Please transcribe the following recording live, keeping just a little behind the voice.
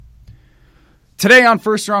Today on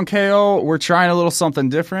First Round KO, we're trying a little something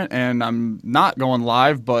different, and I'm not going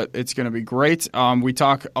live, but it's going to be great. We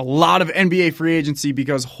talk a lot of NBA free agency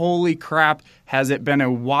because holy crap, has it been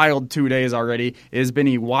a wild 2 days already. It has been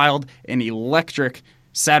a wild and electric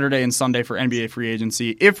Saturday and Sunday for NBA free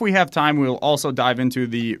agency. If we have time, we'll also dive into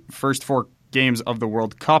the first 4 games of the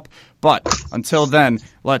World Cup. But until then,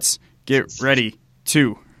 let's get ready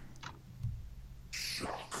to...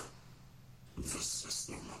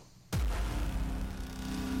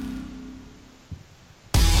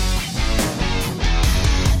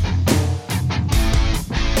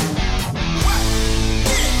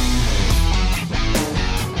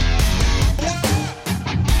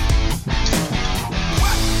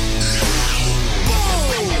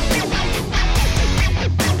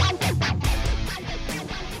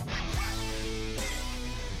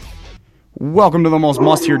 Welcome to the most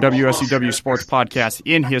must-hear WSUW sports podcast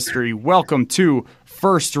in history. Welcome to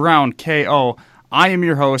First Round KO. I am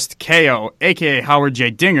your host, KO, a.k.a. Howard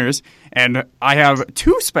J. Dingers, and I have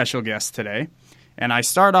 2 special guests today. And I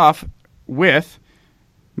start off with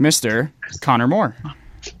Mr. Connor Moore.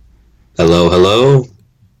 Hello, hello.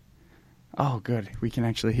 Oh, good. We can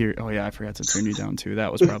actually hear. Oh, yeah, I forgot to turn you down, too.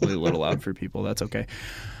 That was probably a little loud for people. That's okay.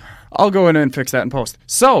 I'll go in and fix that in post.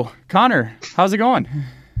 So, Connor, how's it going?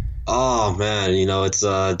 Oh man, it's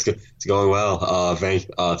going well.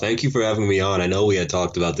 Thank you for having me on. I know we had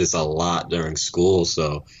talked about this a lot during school,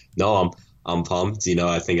 so no, I'm pumped.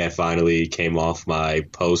 I think I finally came off my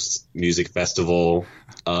post music festival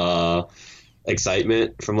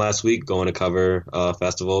excitement from last week, going to cover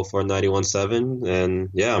festival for 91.7, and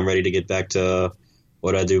yeah, I'm ready to get back to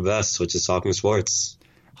what I do best, which is talking sports.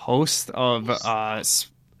 Host of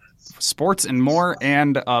sports and more,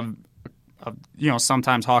 and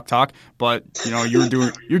sometimes Hawk Talk, but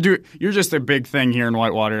you're just a big thing here in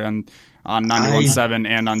Whitewater and on 91.7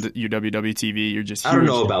 and on UWW TV. You're just huge.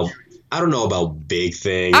 I don't know about big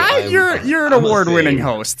thing. You're an award-winning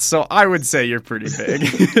host, so I would say you're pretty big.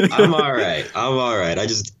 I'm all right. I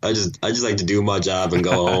just like to do my job and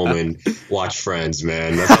go home and watch Friends,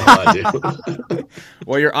 man. That's all I do.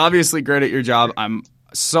 Well, you're obviously great at your job. I'm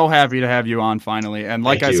so happy to have you on finally. And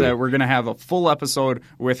like I said, we're going to have a full episode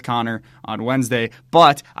with Connor on Wednesday.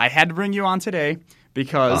 But I had to bring you on today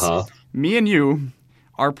because me and you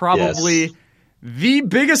are probably the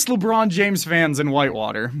biggest LeBron James fans in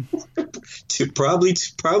Whitewater. Probably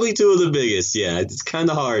 2 of the biggest, yeah. It's kind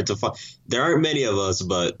of hard to find. There aren't many of us,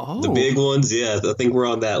 but the big ones, yeah, I think we're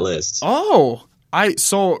on that list.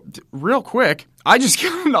 So real quick, I just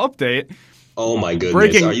got an update. Oh my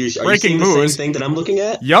goodness! Are you seeing the same thing that I'm looking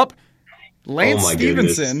at? Yup. Lance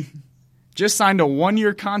Stevenson just signed a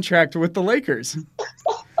 1-year contract with the Lakers.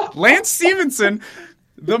 Lance Stevenson,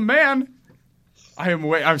 the man.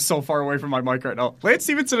 I'm so far away from my mic right now. Lance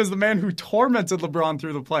Stevenson is the man who tormented LeBron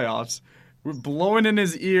through the playoffs. We're blowing in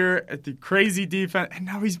his ear at the crazy defense, and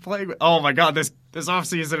now he's playing with. Oh my God! This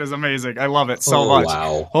offseason is amazing. I love it so much.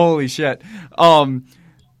 Wow! Holy shit!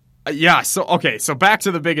 Yeah, so back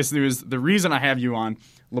to the biggest news. The reason I have you on,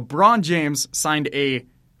 LeBron James signed a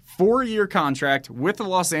 4-year contract with the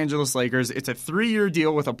Los Angeles Lakers. It's a 3-year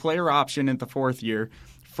deal with a player option in the 4th year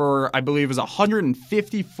for, I believe, is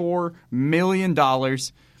 $154 million.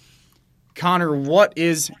 Connor, what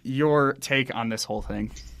is your take on this whole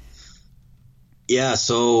thing? Yeah,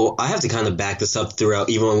 so I have to kind of back this up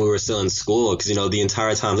throughout, even when we were still in school, because the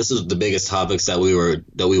entire time this was the biggest topics that we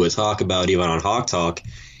would talk about, even on Hawk Talk.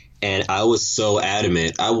 And I was so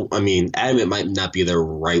adamant. I mean, adamant might not be the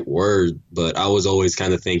right word, but I was always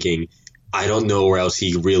kind of thinking, I don't know where else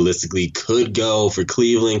he realistically could go for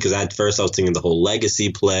Cleveland, because at first I was thinking the whole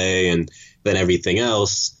legacy play and then everything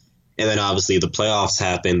else. And then obviously the playoffs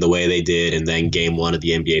happened the way they did, and then game 1 of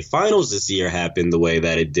the NBA Finals this year happened the way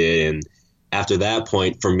that it did. And after that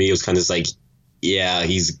point, for me, it was kind of just like, yeah,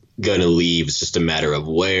 he's going to leave. It's just a matter of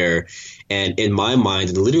where. And in my mind,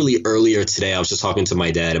 and literally earlier today, I was just talking to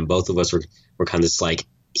my dad, and both of us were kind of just like,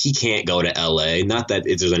 he can't go to L.A. Not that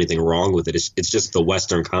there's anything wrong with it. It's just the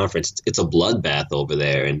Western Conference. It's a bloodbath over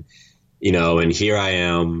there. And, and here I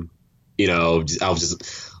am, I was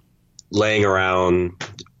just laying around.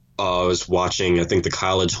 I was watching, I think, the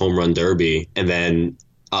college home run derby. And then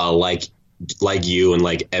like you and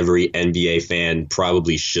like every NBA fan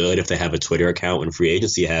probably should, if they have a Twitter account when free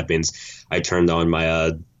agency happens, I turned on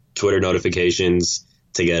my Twitter notifications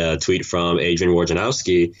to get a tweet from Adrian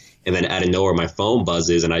Wojnarowski, and then out of nowhere my phone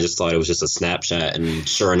buzzes, and I just thought it was just a Snapchat, and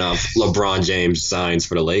sure enough, LeBron James signs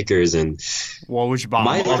for the Lakers. And Woj bomb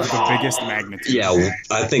of the biggest magnitude. Yeah,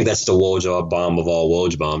 I think that's the Woj bomb of all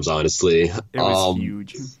Woj bombs, honestly. It was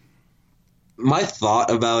huge. My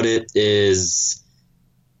thought about it is,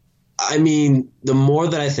 I mean, the more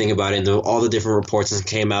that I think about it, and all the different reports that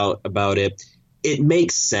came out about it, it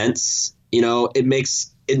makes sense. It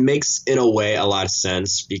makes in a way a lot of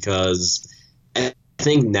sense because I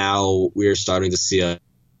think now we're starting to see a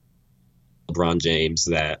LeBron James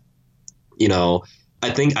that, I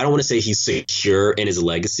think I don't want to say he's secure in his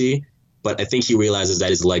legacy, but I think he realizes that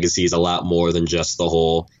his legacy is a lot more than just the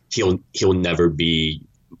whole he'll never be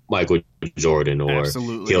Michael Jordan or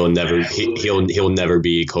Absolutely. he'll never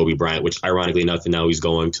be Kobe Bryant, which ironically enough now he's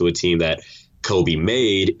going to a team that Kobe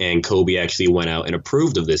made, and Kobe actually went out and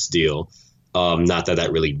approved of this deal. Not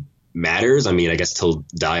that really matters. I mean, I guess to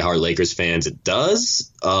diehard Lakers fans it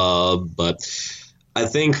does. But I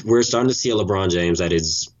think we're starting to see a LeBron James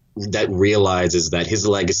that realizes that his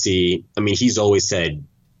legacy. I mean, he's always said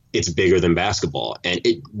it's bigger than basketball, and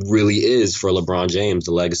it really is for LeBron James.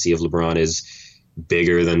 The legacy of LeBron is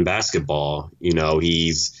bigger than basketball.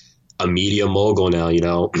 He's a media mogul now.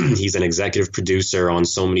 He's an executive producer on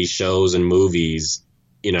so many shows and movies.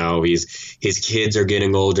 His kids are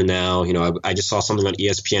getting older now. I just saw something on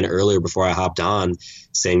ESPN earlier before I hopped on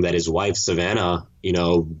saying that his wife Savannah,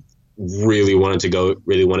 really wanted to go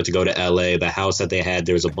to LA. The house that they had,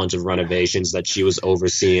 there was a bunch of renovations that she was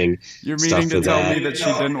overseeing. You're meaning to tell me that she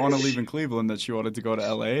didn't want to leave in Cleveland, that she wanted to go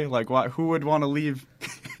to LA? Like, what? Who would want to leave?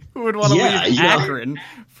 Who would want to leave Akron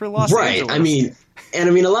for Los Angeles? Right. I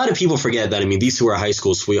mean, a lot of people forget that. I mean, these two are high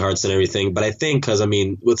school sweethearts and everything. But I think because,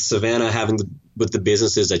 with Savannah having with the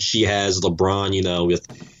businesses that she has, LeBron,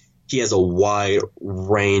 he has a wide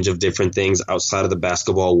range of different things outside of the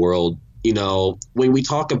basketball world. When we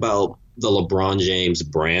talk about the LeBron James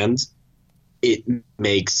brand, it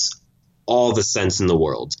makes all the sense in the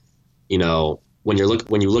world. When you're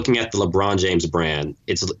looking at the LeBron James brand,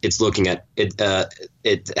 it's looking at it.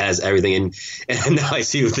 It has everything, and now I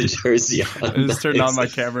see with the jersey on. I just turned on my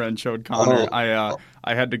camera and showed Connor.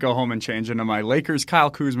 I had to go home and change into my Lakers Kyle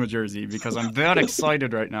Kuzma jersey because I'm that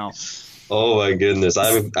excited right now. Oh my goodness!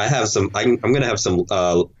 I'm gonna have some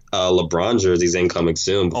LeBron jerseys incoming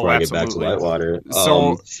soon before I get back to Whitewater.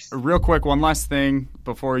 So, real quick, one last thing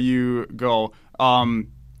before you go.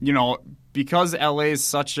 Because LA is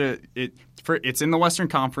such it's in the Western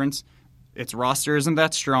Conference. Its roster isn't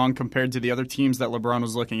that strong compared to the other teams that LeBron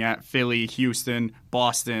was looking at: Philly, Houston,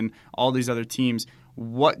 Boston, all these other teams.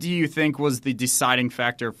 What do you think was the deciding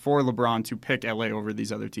factor for LeBron to pick LA over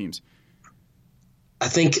these other teams? I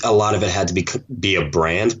think a lot of it had to be a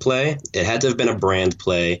brand play. It had to have been a brand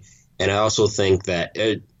play, and I also think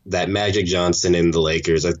that Magic Johnson and the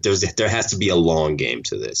Lakers, there has to be a long game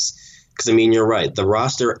to this. Because you're right. The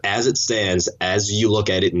roster, as it stands, as you look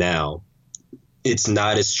at it now, it's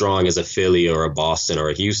not as strong as a Philly or a Boston or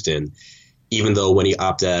a Houston. Even though when he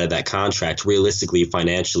opted out of that contract, realistically,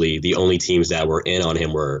 financially, the only teams that were in on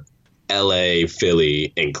him were L.A.,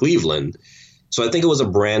 Philly, and Cleveland. So I think it was a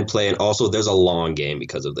brand play, and also there's a long game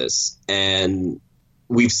because of this. And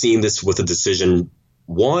we've seen this with a decision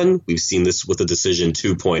 1, we've seen this with a decision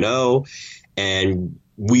 2.0, and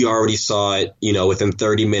we already saw it, within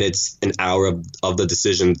 30 minutes, an hour of the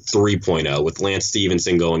decision 3.0 with Lance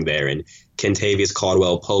Stevenson going there and Kentavious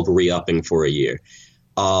Caldwell-Pope re-upping for a year.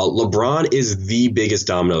 LeBron is the biggest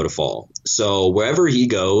domino to fall. So wherever he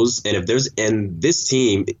goes, and this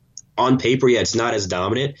team, on paper, it's not as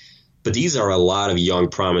dominant, but these are a lot of young,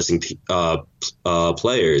 promising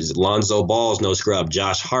players. Lonzo Ball's no scrub.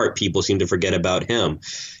 Josh Hart, people seem to forget about him.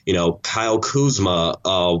 Kyle Kuzma,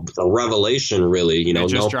 a revelation, really. They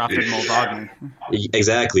just drafted Mo Wagner.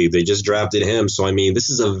 Exactly. They just drafted him. So, this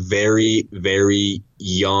is a very, very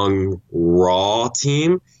young, raw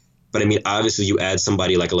team. But, obviously you add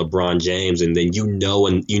somebody like a LeBron James, and then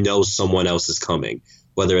someone else is coming.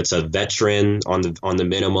 Whether it's a veteran on the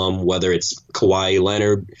minimum, whether it's Kawhi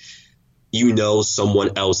Leonard,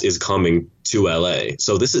 someone else is coming to LA.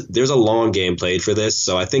 So there's a long game played for this.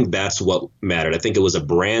 So I think that's what mattered. I think it was a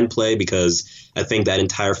brand play because I think that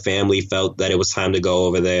entire family felt that it was time to go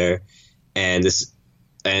over there. And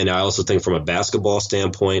I also think from a basketball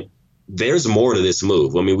standpoint, there's more to this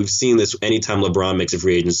move. We've seen this anytime LeBron makes a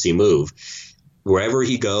free agency move. Wherever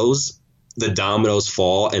he goes, the dominoes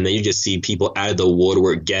fall, and then you just see people out of the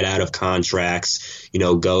woodwork get out of contracts,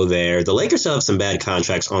 go there. The Lakers still have some bad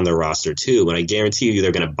contracts on their roster too, and I guarantee you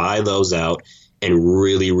they're going to buy those out and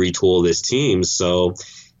really retool this team. So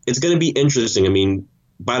it's going to be interesting.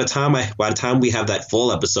 By the time we have that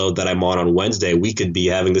full episode that I'm on Wednesday, we could be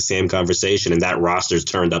having the same conversation, and that roster's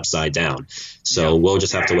turned upside down. So we'll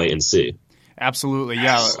just have to wait and see. Absolutely,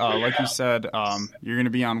 yeah. Like you said, you're going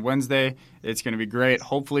to be on Wednesday. It's going to be great.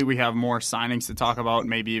 Hopefully we have more signings to talk about,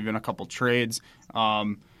 maybe even a couple trades.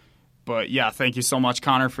 But, yeah, thank you so much,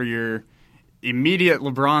 Connor, for your immediate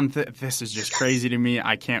LeBron. This is just crazy to me.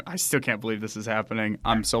 I still can't believe this is happening.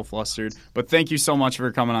 I'm so flustered. But thank you so much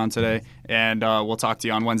for coming on today, and we'll talk to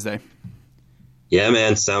you on Wednesday. Yeah,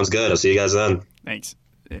 man. Sounds good. I'll see you guys then. Thanks.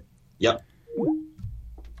 Yep.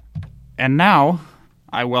 And now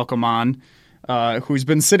I welcome on who's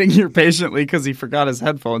been sitting here patiently because he forgot his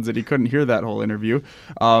headphones and he couldn't hear that whole interview.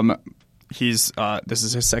 This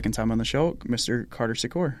is his second time on the show, Mr. Carter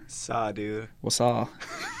Secor. Saw, dude. What's up?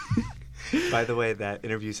 By the way, that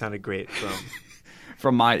interview sounded great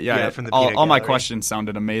from my from the all my gallery. Questions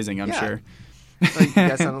sounded amazing. I'm sure. Like, you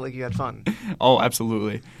guys sounded like you had fun. Oh,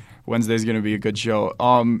 absolutely. Wednesday's going to be a good show.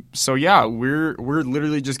 So yeah, we're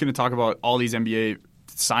literally just going to talk about all these NBA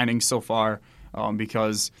signings so far,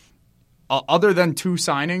 because other than 2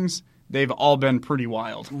 signings, they've all been pretty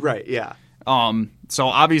wild. Right. Yeah. So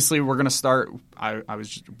obviously we're going to start.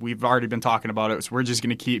 We've already been talking about it, so we're just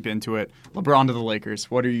going to keep into it. LeBron to the Lakers.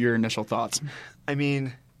 What are your initial thoughts? I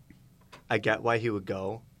mean, I get why he would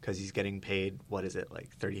go because he's getting paid. What is it,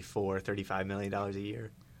 like $35 million a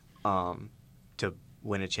year, to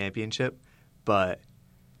win a championship? But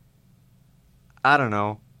I don't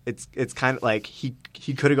know. It's kind of like he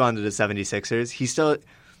could have gone to the 76ers. He still.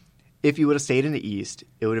 If he would have stayed in the East,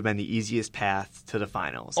 it would have been the easiest path to the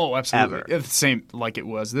finals. Oh, absolutely. Ever. It's the same like it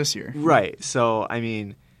was this year. Right. So, I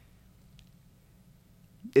mean...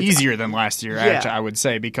 Easier than last year, Yeah. actually, I would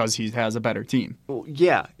say, because he has a better team. Well,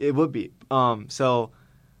 yeah, it would be. So,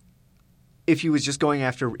 if he was just going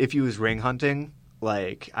after... If he was ring hunting,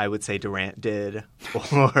 like I would say Durant did,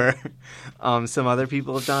 or some other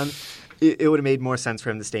people have done, it would have made more sense for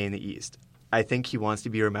him to stay in the East. I think he wants to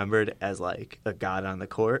be remembered as like a god on the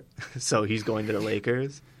court, so he's going to the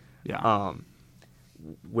Lakers,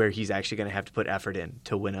 where he's actually going to have to put effort in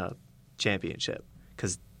to win a championship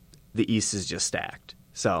because the East is just stacked.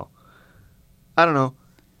 So I don't know.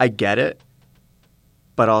 I get it,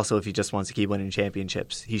 but also if he just wants to keep winning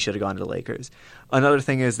championships, he should have gone to the Lakers. Another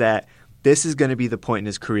thing is that this is going to be the point in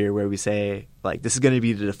his career where we say, like, this is going to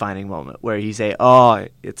be the defining moment where he say, oh,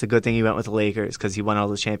 it's a good thing he went with the Lakers because he won all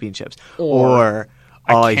those championships. Or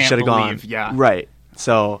oh, he should have gone. Yeah. Right.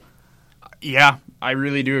 So. Yeah, I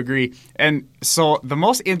really do agree. And so the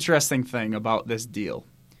most interesting thing about this deal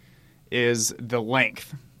is the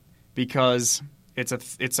length, because it's a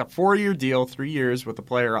 4-year deal, 3 years with a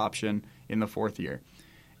player option in the 4th year.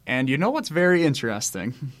 And you know what's very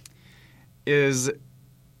interesting is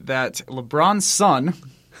that LeBron's son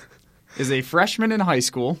is a freshman in high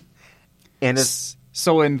school, And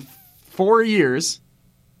so in 4 years,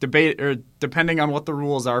 depending on what the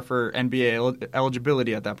rules are for NBA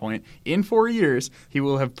eligibility at that point, in 4 years he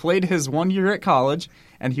will have played his 1 year at college,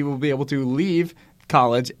 and he will be able to leave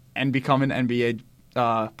college and become an NBA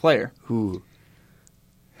player. Ooh.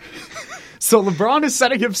 So LeBron is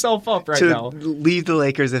setting himself up right now to leave the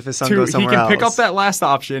Lakers if his son goes somewhere else. He can pick up that last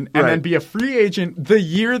option and Right. then be a free agent the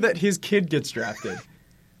year that his kid gets drafted.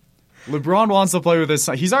 LeBron wants to play with his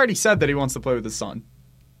son. He's already said that he wants to play with his son.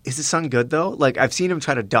 Is his son good, though? Like, I've seen him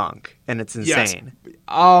try to dunk, and it's insane.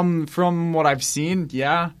 Yes. From what I've seen,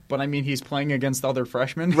 yeah. But, I mean, he's playing against other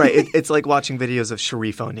freshmen. Right. It's like watching videos of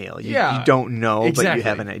Sharif O'Neal. You don't know, exactly. But you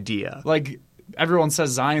have an idea. Like, everyone says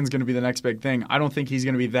Zion's going to be the next big thing. I don't think he's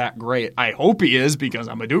going to be that great. I hope he is because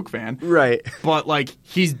I'm a Duke fan. Right. But, like,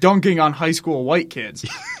 he's dunking on high school white kids.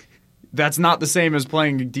 That's not the same as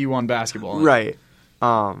playing D1 basketball. Right.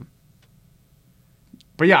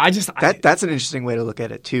 But yeah, that's an interesting way to look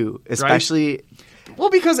at it too, especially. Right?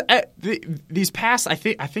 Well, because these past, I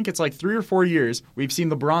think it's like 3 or 4 years, we've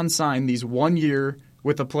seen LeBron sign these 1 year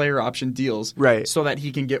with the player option deals, right, so that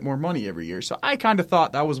he can get more money every year. So I kind of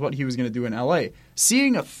thought that was what he was going to do in LA.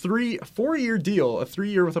 Seeing a 4-year deal, a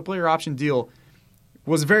 3-year with a player option deal,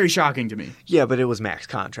 was very shocking to me. Yeah, but it was max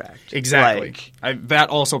contract. Exactly. That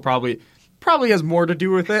also probably has more to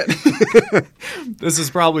do with it. This is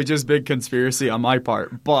probably just big conspiracy on my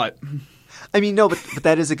part, but I mean, no, but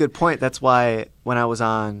that is a good point. That's why when I was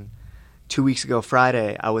on 2 weeks ago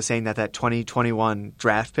Friday, I was saying that 2021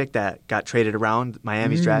 draft pick that got traded around,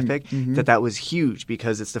 Miami's draft pick, that was huge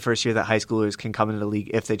because it's the first year that high schoolers can come into the league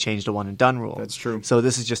if they change the one and done rule. That's true. So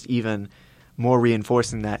this is just even more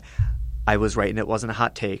reinforcing that I was right and it wasn't a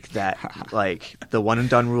hot take, that like the one and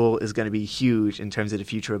done rule is going to be huge in terms of the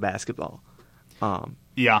future of basketball.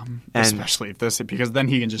 Yeah, especially if because then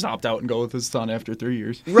he can just opt out and go with his son after 3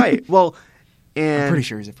 years. Right. Well, and I'm pretty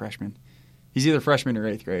sure he's a freshman. He's either freshman or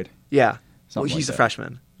 8th grade. Yeah. Something Well, he's like a that.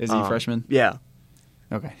 freshman. Is he a freshman? Yeah.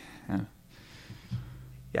 Okay.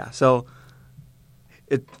 Yeah. So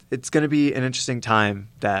it's going to be an interesting time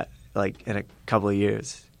that, like, in a couple of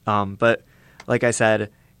years. But like I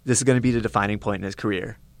said, this is going to be the defining point in his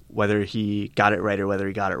career whether he got it right or whether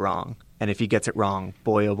he got it wrong. And if he gets it wrong,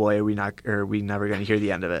 boy oh boy, are we never going to hear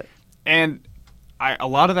the end of it. And a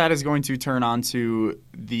lot of that is going to turn on to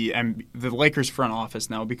the Lakers front office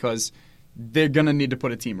now, because they're going to need to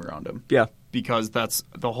put a team around him. Yeah. Because that's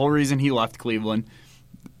the whole reason he left Cleveland.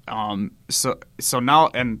 So now,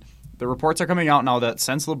 and the reports are coming out now that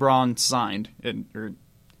since LeBron signed, or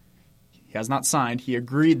he has not signed, he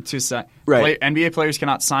agreed to sign. Right. NBA players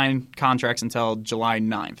cannot sign contracts until July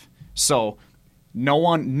 9th. So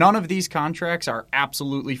none of these contracts are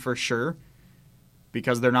absolutely for sure,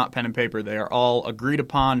 because they're not pen and paper. They are all agreed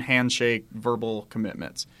upon, handshake, verbal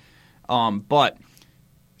commitments. But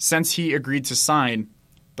since he agreed to sign,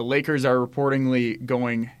 the Lakers are reportedly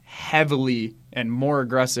going heavily and more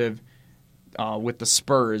aggressive with the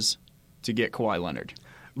Spurs to get Kawhi Leonard.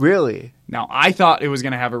 Really? Now, I thought it was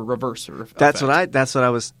going to have a reverse effect. That's what I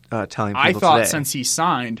was telling people I thought today. Since he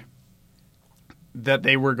signed that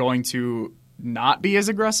they were going to not be as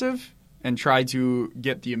aggressive and try to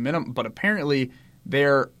get the minimum, but apparently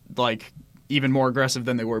they're like even more aggressive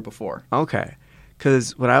than they were before. Okay.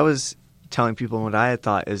 Because what I was telling people and what I had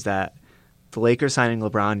thought is that the Lakers signing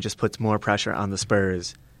LeBron just puts more pressure on the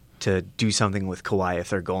Spurs to do something with Kawhi if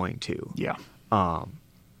they're going to. Yeah. And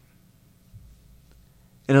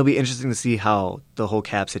it'll be interesting to see how the whole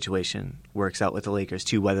cap situation works out with the Lakers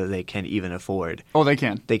too, whether they can even afford. Oh, they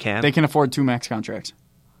can. They can? They can afford 2 max contracts.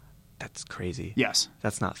 That's crazy. Yes.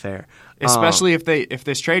 That's not fair. Especially if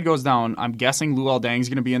this trade goes down, I'm guessing Luol Deng's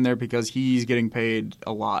going to be in there because he's getting paid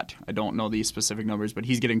a lot. I don't know the specific numbers, but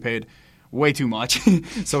he's getting paid way too much.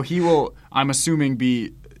 So he will, I'm assuming,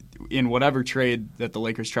 be in whatever trade that the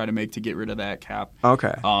Lakers try to make to get rid of that cap.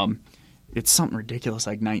 Okay. It's something ridiculous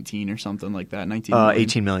like 19 or something like that.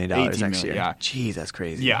 $18 million 18 next year. Yeah. Jeez, that's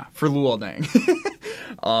crazy. Yeah, for Luol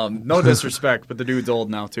Deng. No disrespect, but the dude's old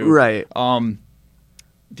now too. Right.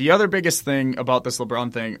 The other biggest thing about this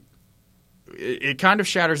LeBron thing, it kind of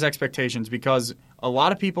shatters expectations, because a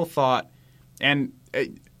lot of people thought, and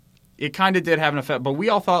it kind of did have an effect, but we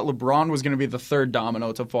all thought LeBron was going to be the third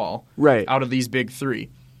domino to fall out of these big three.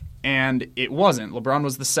 And it wasn't. LeBron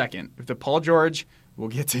was the second. If Paul George, we'll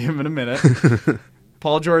get to him in a minute,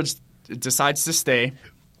 Paul George decides to stay.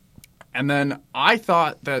 And then I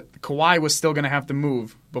thought that Kawhi was still going to have to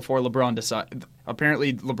move before LeBron decided.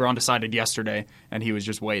 Apparently, LeBron decided yesterday, and he was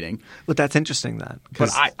just waiting. But that's interesting then. But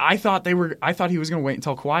I thought he was going to wait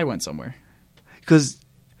until Kawhi went somewhere. Because,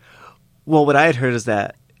 well, what I had heard is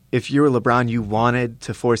that if you were LeBron, you wanted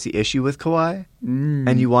to force the issue with Kawhi,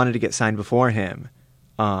 and you wanted to get signed before him,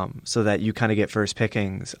 so that you kind of get first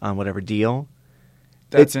pickings on whatever deal.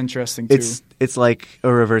 That's interesting too. It's like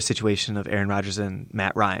a reverse situation of Aaron Rodgers and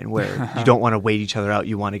Matt Ryan, where you don't want to wait each other out.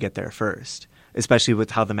 You want to get there first, especially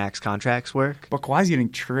with how the max contracts work. But Kawhi's getting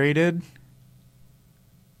traded,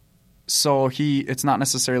 so it's not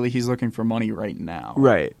necessarily he's looking for money right now.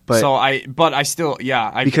 Right. But I still,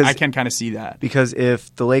 I can kind of see that. Because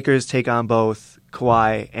if the Lakers take on both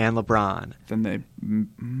Kawhi and LeBron, then they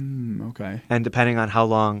okay. And depending on how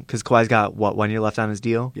long, because Kawhi's got 1 year left on his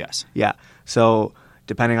deal. Yes. Yeah. So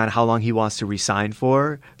depending on how long he wants to re-sign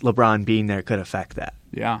for, LeBron being there could affect that.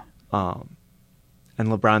 Yeah. And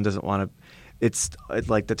LeBron doesn't want to. It's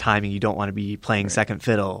like the timing. You don't want to be playing second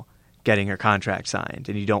fiddle, getting your contract signed,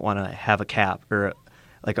 and you don't want to have a cap or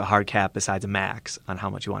like a hard cap besides a max on how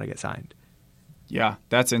much you want to get signed. Yeah,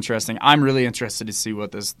 that's interesting. I'm really interested to see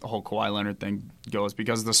what this whole Kawhi Leonard thing goes,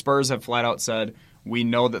 because the Spurs have flat out said, we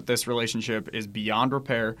know that this relationship is beyond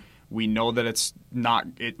repair. We know that it's not.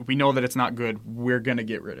 We know that it's not good. We're going to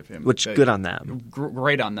get rid of him. Which, good on them.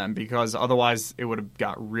 Great on them, because otherwise it would have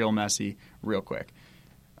got real messy real quick.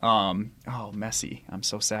 Messy. I'm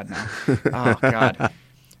so sad now. Oh, God.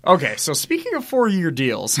 Okay, so speaking of 4-year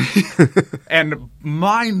deals and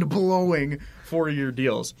mind-blowing 4-year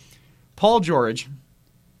deals, Paul George,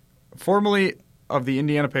 formerly of the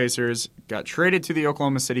Indiana Pacers, got traded to the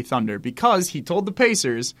Oklahoma City Thunder because he told the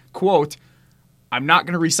Pacers, quote, I'm not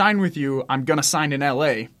going to re-sign with you. I'm going to sign in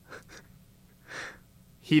L.A.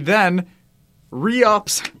 He then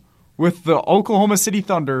re-ups with the Oklahoma City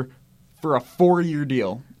Thunder for a 4-year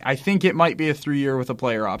deal. I think it might be a 3-year with a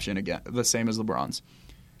player option again, the same as LeBron's.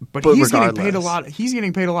 But he's getting paid a lot. He's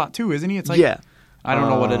getting paid a lot too, isn't he? It's like, I don't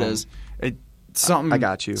know what it is. Something. I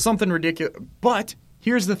got you. Something ridiculous. But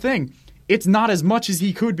here's the thing: it's not as much as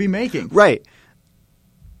he could be making. Right.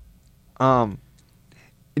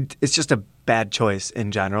 It's just a bad choice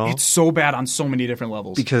in general. It's so bad on so many different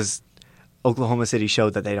levels. Because Oklahoma City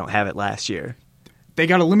showed that they don't have it last year. They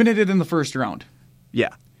got eliminated in the first round.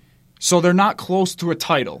 Yeah. So they're not close to a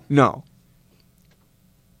title. No.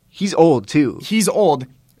 He's old too. He's old.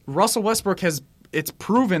 Russell Westbrook has it's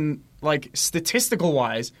proven, like, statistical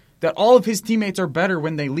wise, that all of his teammates are better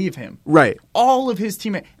when they leave him. Right. All of his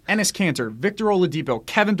teammates, Enes Kanter, Victor Oladipo,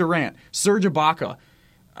 Kevin Durant, Serge Ibaka,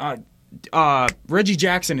 Reggie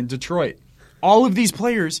Jackson in Detroit. All of these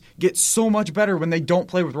players get so much better when they don't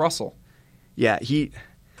play with Russell. Yeah,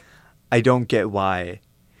 I don't get why.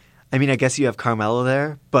 I mean, I guess you have Carmelo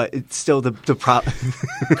there, but it's still the problem.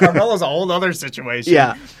 Carmelo's a whole other situation.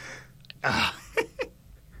 Yeah.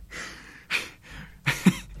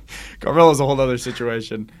 Carmelo's a whole other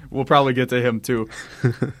situation. We'll probably get to him too.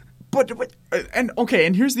 But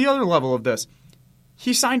and here's the other level of this.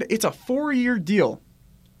 He signed, it's a 4-year deal,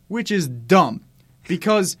 which is dumb.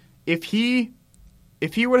 Because if he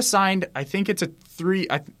would have signed, I think it's a 3,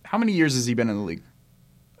 how many years has he been in the league?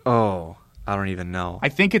 Oh, I don't even know. I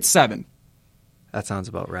think it's 7. That sounds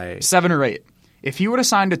about right. 7 or 8. If he would have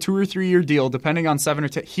signed a 2 or 3 year deal, depending on 7 or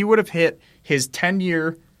 10, he would have hit his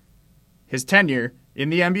tenure in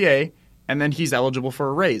the NBA, and then he's eligible for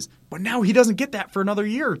a raise. But now he doesn't get that for another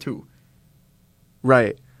year or 2.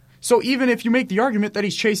 Right. So even if you make the argument that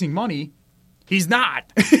he's chasing money, he's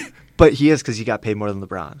not. But he is because he got paid more than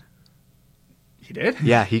LeBron. He did?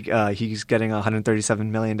 Yeah, he's getting a $137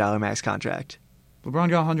 million max contract. LeBron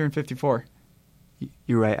got 154.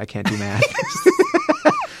 You're right. I can't do math.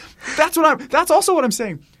 That's also what I'm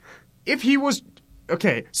saying. If he was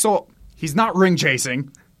okay, so he's not ring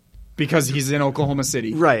chasing because he's in Oklahoma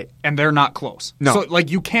City, right? And they're not close. No, so like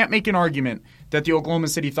you can't make an argument that the Oklahoma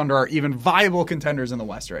City Thunder are even viable contenders in the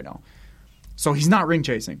West right now. So he's not ring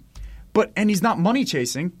chasing, and he's not money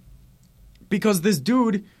chasing because this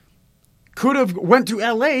dude could have went to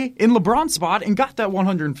LA in LeBron's spot and got that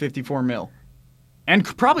 154 mil, and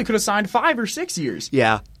probably could have signed 5 or 6 years.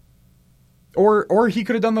 Yeah. Or he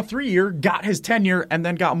could have done the 3-year, got his tenure, and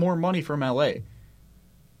then got more money from LA.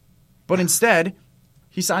 But instead,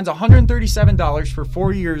 he signs $137 for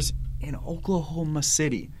 4 years in Oklahoma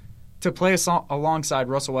City to play alongside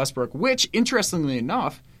Russell Westbrook, which, interestingly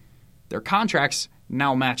enough, their contracts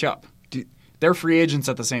now match up. They're free agents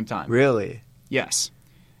at the same time. Really? Yes.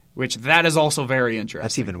 Which that is also very interesting.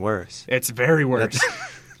 That's even worse. It's very worse.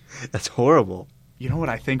 That's horrible. You know what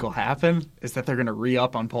I think will happen? Is that they're going to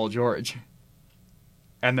re-up on Paul George.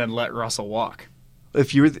 And then let Russell walk.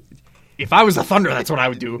 If I was the Thunder, that's what I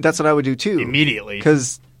would do. That's what I would do too. Immediately.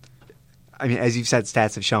 Because, I mean, as you've said,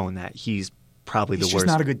 stats have shown that he's probably the worst. He's just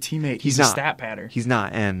not a good teammate. He's a stat patter. He's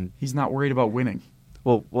not, and he's not worried about winning.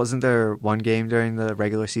 Well, wasn't there one game during the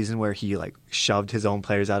regular season where he shoved his own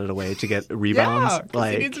players out of the way to get rebounds?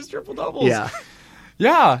 Yeah, he needs his triple doubles. Yeah.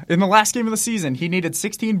 Yeah, in the last game of the season, he needed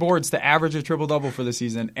 16 boards to average a triple-double for the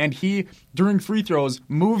season, and he, during free throws,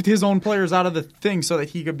 moved his own players out of the thing so that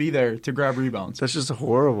he could be there to grab rebounds. That's just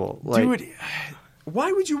horrible. Dude,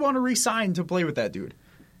 why would you want to re-sign to play with that dude?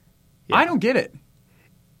 Yeah. I don't get it.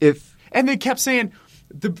 And they kept saying,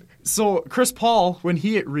 so Chris Paul, when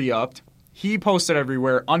he re-upped, he posted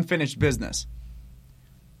everywhere, unfinished business.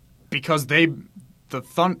 Because the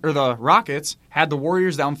Rockets had the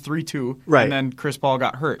Warriors down 3-2, right. And then Chris Paul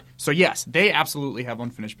got hurt. So, yes, they absolutely have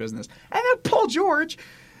unfinished business. And then Paul George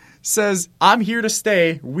says, I'm here to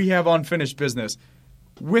stay. We have unfinished business.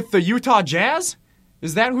 With the Utah Jazz?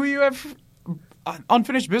 Is that who you have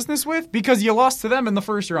unfinished business with? Because you lost to them in the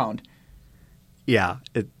first round. Yeah.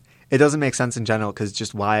 It doesn't make sense in general because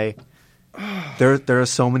just why there are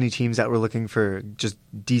so many teams that were looking for just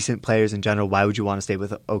decent players in general. Why would you want to stay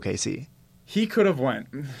with OKC? He could have went.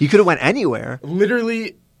 He could have went anywhere.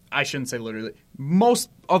 Literally, I shouldn't say literally. Most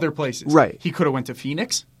other places. Right. He could have went to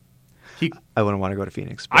Phoenix. I wouldn't want to go to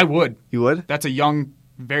Phoenix. I would. You would? That's a young,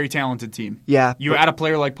 very talented team. Yeah. You add a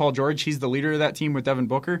player like Paul George. He's the leader of that team with Devin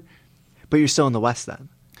Booker. But you're still in the West then.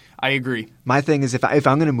 I agree. My thing is if I'm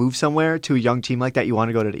going to move somewhere to a young team like that, you want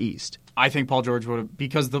to go to the East. I think Paul George would have,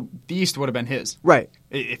 because the East would have been his. Right.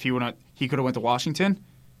 If he could have went to Washington.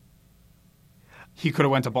 He could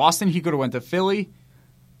have went to Boston. He could have went to Philly.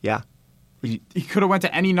 Yeah. He could have went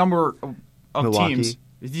to any number of Milwaukee. teams.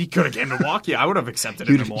 He could have came to Milwaukee. I would have accepted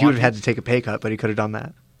him in Milwaukee. He would have had to take a pay cut, but he could have done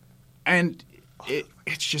that. And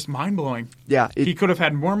it's just mind-blowing. Yeah. He could have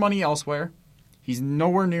had more money elsewhere. He's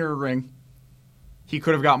nowhere near a ring. He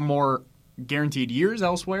could have got more guaranteed years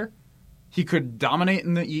elsewhere. He could dominate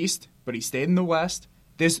in the East, but he stayed in the West.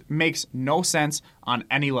 This makes no sense on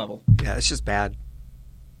any level. Yeah, it's just bad.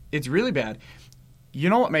 It's really bad. You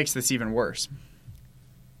know what makes this even worse?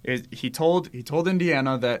 He told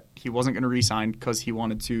Indiana that he wasn't going to re-sign because he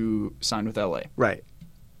wanted to sign with LA. Right.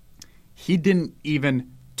 He didn't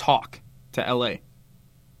even talk to LA.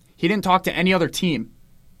 He didn't talk to any other team.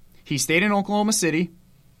 He stayed in Oklahoma City,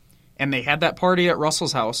 and they had that party at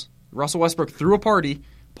Russell's house. Russell Westbrook threw a party.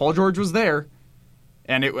 Paul George was there.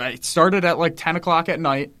 And it started at like 10 o'clock at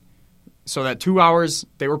night, so that 2 hours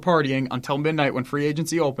they were partying until midnight when free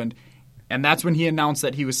agency opened, and that's when he announced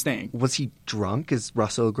that he was staying. Was he drunk? Is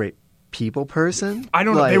Russell a great people person? I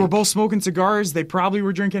don't know. They were both smoking cigars. They probably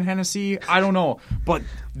were drinking Hennessy. I don't know. But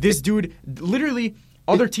this dude, literally,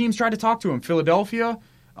 other teams tried to talk to him. Philadelphia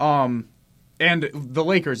and the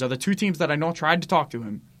Lakers are the two teams that I know tried to talk to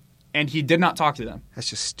him, and he did not talk to them. That's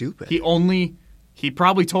just stupid. He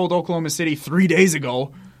probably told Oklahoma City 3 days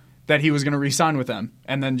ago that he was going to re-sign with them,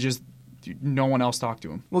 and then just no one else talked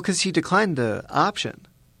to him. Well, because he declined the option.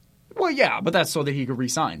 Well, yeah, but that's so that he could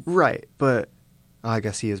re-sign. Right, but I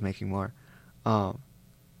guess he is making more.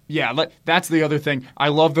 Yeah, that's the other thing. I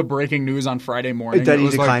love the breaking news on Friday morning. That he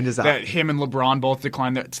declined his option. That him and LeBron both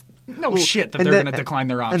declined their shit that they're going to decline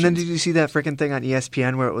their options. And then did you see that freaking thing on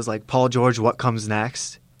ESPN where it was like, Paul George, what comes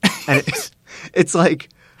next? And it's like,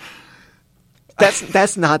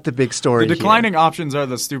 that's not the big story. The declining options are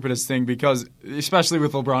the stupidest thing because, especially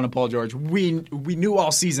with LeBron and Paul George, we knew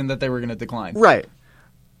all season that they were going to decline. Right.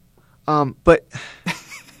 But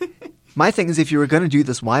my thing is, if you were going to do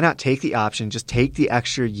this, why not take the option, just take the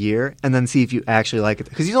extra year, and then see if you actually like it?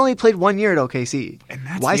 Because he's only played 1 year at OKC. And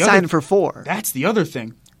that's why sign for 4? That's the other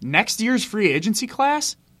thing. Next year's free agency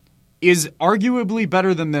class is arguably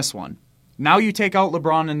better than this one. Now you take out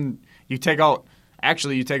LeBron and you take out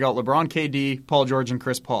LeBron, KD, Paul George, and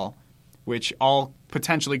Chris Paul, which all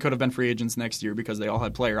potentially could have been free agents next year because they all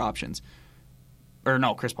had player options. Or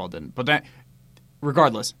no, Chris Paul didn't. But that,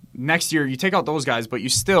 regardless, next year you take out those guys, but you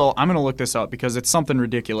still, I'm going to look this up because it's something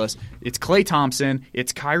ridiculous. It's Klay Thompson,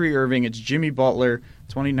 it's Kyrie Irving, it's Jimmy Butler,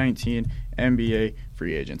 2019 NBA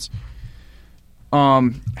free agents.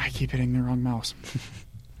 I keep hitting the wrong mouse.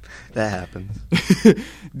 That happens.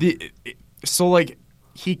 So, like,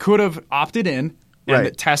 he could have opted in and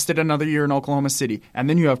right. tested another year in Oklahoma City. And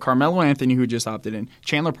then you have Carmelo Anthony, who just opted in,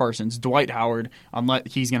 Chandler Parsons, Dwight Howard,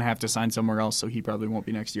 unless he's going to have to sign somewhere else, so he probably won't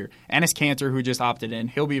be next year. Enes Kanter, who just opted in,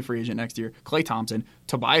 he'll be a free agent next year. Klay Thompson,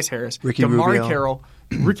 Tobias Harris, DeMar Carroll,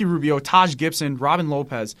 Ricky Rubio, Taj Gibson, Robin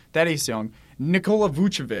Lopez, Thaddeus Young, Nikola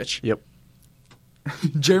Vucevic. Yep.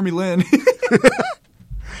 Jeremy Lin.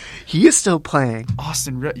 He is still playing.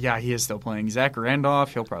 Yeah, he is still playing. Zach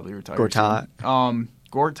Randolph, he'll probably retire. Gortat.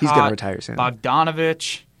 Gortat. He's going to retire soon.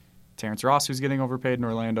 Bogdanovich. Terrence Ross, who's getting overpaid in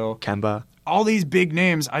Orlando. Kemba. All these big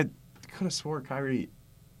names. I could have swore Kyrie.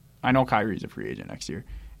 I know Kyrie's a free agent next year.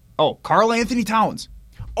 Oh, Karl Anthony Towns.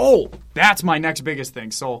 Oh, that's my next biggest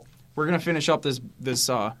thing. So we're gonna finish up this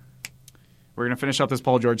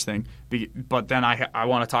Paul George thing. But then I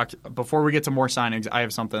want to talk before we get to more signings. I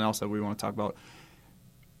have something else that we want to talk about.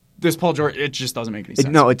 This Paul George, it just doesn't make any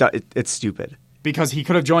sense. It's stupid. Because he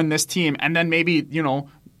could have joined this team and then maybe,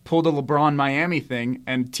 pulled a LeBron Miami thing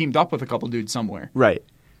and teamed up with a couple dudes somewhere. Right.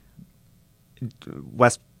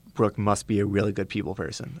 Westbrook must be a really good people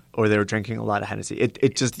person, or they were drinking a lot of Hennessy.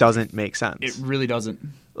 It just doesn't make sense. It really doesn't.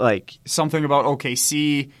 Like something about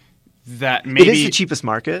OKC that maybe it is the cheapest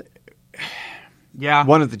market. Yeah,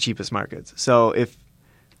 one of the cheapest markets. So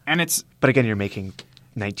but again, you're making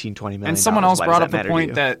 $19-20 million. And someone else brought up the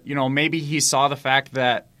point that maybe he saw the fact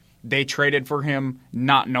that they traded for him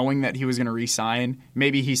not knowing that he was going to re-sign.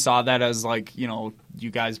 Maybe he saw that as like, you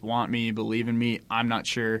guys want me, believe in me. I'm not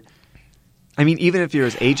sure. I mean, even if you're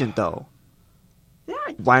his agent, though,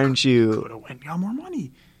 why aren't you? Could have got more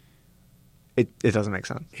money. It doesn't make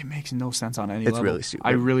sense. It makes no sense on any level. It's really stupid.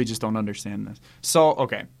 I really just don't understand this. So,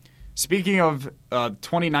 okay. Speaking of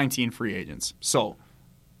 2019 free agents, so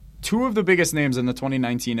two of the biggest names in the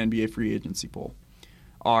 2019 NBA free agency pool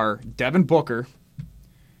are Devin Booker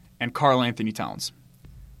and Karl Anthony Towns.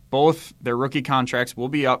 Both their rookie contracts will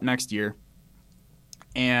be up next year.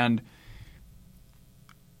 And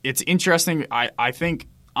it's interesting. I think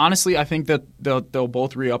that they'll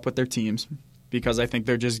both re-up with their teams because I think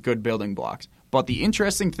they're just good building blocks. But the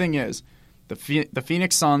interesting thing is the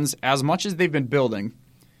Phoenix Suns, as much as they've been building,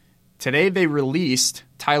 today they released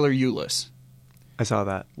Tyler Ulis. I saw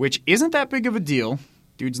that. Which isn't that big of a deal.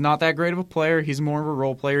 Dude's not that great of a player. He's more of a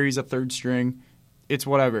role player. He's a third string. It's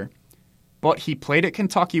whatever. But he played at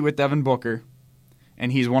Kentucky with Devin Booker, and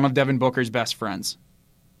he's one of Devin Booker's best friends.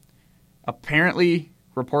 Apparently,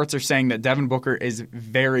 reports are saying that Devin Booker is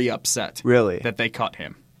very upset that they cut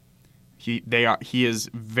him. He is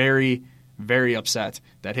very, very upset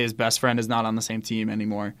that his best friend is not on the same team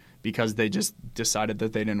anymore because they just decided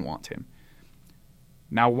that they didn't want him.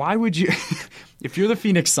 Now, why would you, if you're the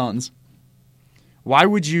Phoenix Suns, why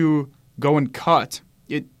would you go and cut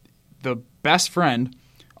the best friend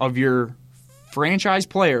of your franchise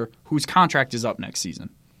player whose contract is up next season?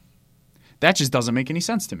 That just doesn't make any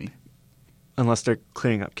sense to me. Unless they're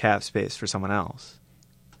clearing up cap space for someone else.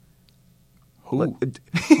 Who?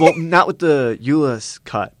 Well, not with the Ulis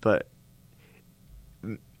cut, but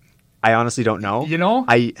I honestly don't know. You know,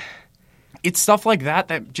 it's stuff like that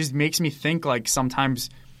that just makes me think like sometimes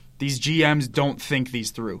these GMs don't think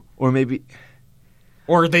these through, or maybe,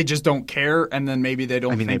 or they just don't care, and then maybe they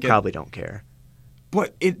don't. I mean, think they probably don't care.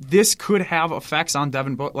 But this could have effects on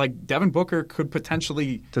Devin Booker. Like Devin Booker could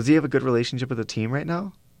potentially. Does he have a good relationship with the team right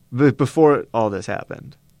now? Before all this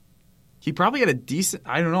happened, he probably had a decent.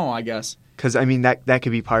 I don't know. I guess because I mean that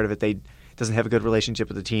could be part of it. They doesn't have a good relationship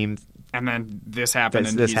with the team, and then this happened,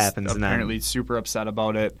 and this he's happens, apparently and then, super upset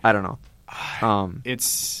about it. I don't know.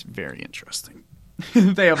 It's very interesting.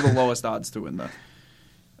 They have the lowest odds to win the.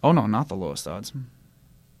 Oh no, not the lowest odds.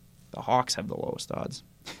 The Hawks have the lowest odds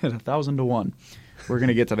at 1,000 to 1. We're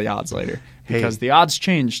gonna get to the odds later because the odds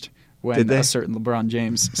changed when a certain LeBron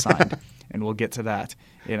James signed, and we'll get to that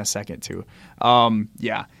in a second too.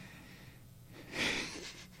 Yeah.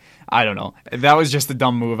 I don't know. That was just a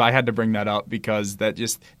dumb move. I had to bring that up because that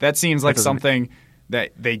seems like something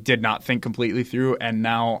that they did not think completely through and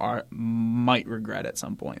now might regret at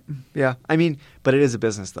some point. Yeah, I mean, but it is a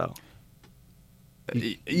business though.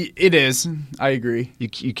 It is. I agree. You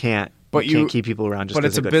can't. But you can't keep people around just. But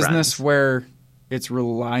it's a business where it's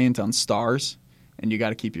reliant on stars, and you got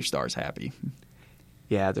to keep your stars happy.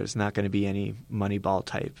 Yeah, there's not going to be any Moneyball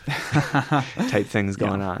type things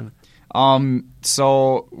going on.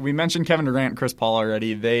 So we mentioned Kevin Durant and Chris Paul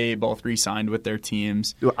already. They both re-signed with their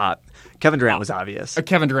teams. Kevin Durant was obvious.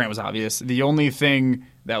 Kevin Durant was obvious. The only thing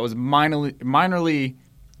that was minorly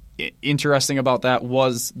interesting about that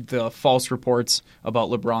was the false reports about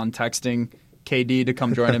LeBron texting KD to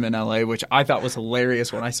come join him in LA, which I thought was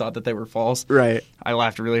hilarious when I saw that they were false. Right. I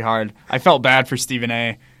laughed really hard. I felt bad for Stephen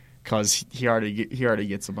A. because he already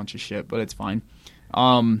gets a bunch of shit, but it's fine.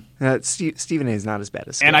 Stephen A. is not as bad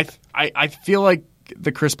as Skip. And I feel like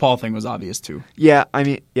the Chris Paul thing was obvious too. Yeah, I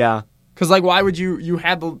mean, yeah. Because like, why would you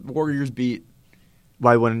had the Warriors beat?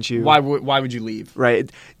 Why wouldn't you? Why would you leave? Right.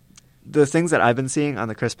 The things that I've been seeing on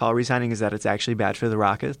the Chris Paul re-signing is that it's actually bad for the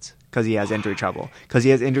Rockets because he has injury trouble. Because he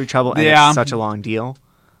has injury trouble and it's such a long deal.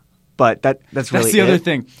 But that's really the other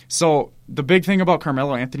thing. So the big thing about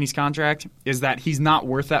Carmelo Anthony's contract is that he's not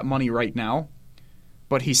worth that money right now,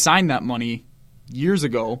 but he signed that money years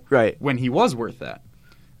ago when he was worth that.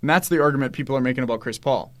 And that's the argument people are making about Chris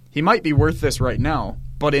Paul. He might be worth this right now,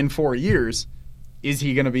 but in 4 years, is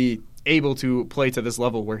he going to be able to play to this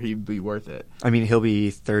level where he'd be worth it? I mean, he'll be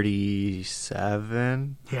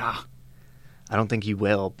 37. Yeah. I don't think he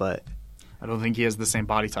will, but... I don't think he has the same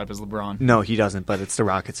body type as LeBron. No, he doesn't, but it's the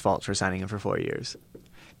Rockets' fault for signing him for 4 years.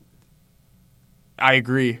 I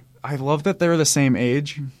agree. I love that they're the same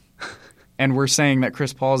age, and we're saying that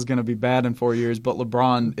Chris Paul is going to be bad in 4 years, but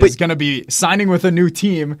LeBron is going to be signing with a new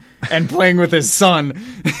team and playing with his son.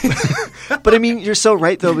 But, I mean, you're so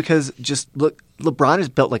right, though, because just look, LeBron is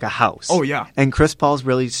built like a house. Oh, yeah. And Chris Paul's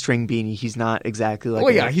really string beanie. He's not exactly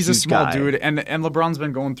like he's a small guy. dude, and LeBron's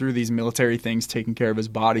been going through these military things, taking care of his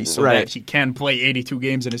body so that he can play 82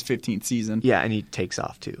 games in his 15th season. Yeah, and he takes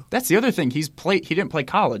off, too. That's the other thing. He didn't play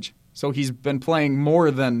college, so he's been playing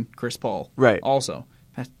more than Chris Paul. Right. Also.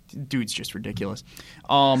 That dude's just ridiculous.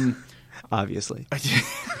 Obviously.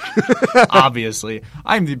 Obviously.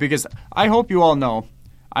 I'm the biggest. I hope you all know.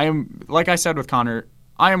 I am, like I said with Connor,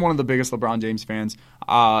 I am one of the biggest LeBron James fans.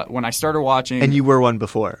 When I started watching... And you were one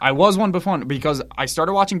before. I was one before because I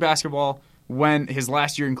started watching basketball when his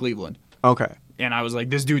last year in Cleveland. Okay. And I was like,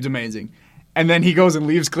 this dude's amazing. And then he goes and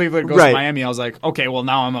leaves Cleveland, goes to Miami. I was like, okay, well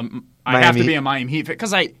now I have to be a Miami Heat fan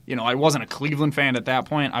because I wasn't a Cleveland fan at that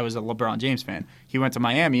point. I was a LeBron James fan. He went to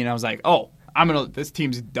Miami, and I was like, oh, this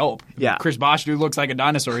team's dope. Yeah. Chris Bosh, dude, looks like a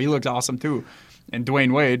dinosaur. He looks awesome too. And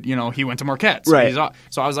Dwayne Wade, he went to Marquette. So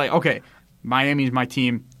so I was like, okay, Miami's my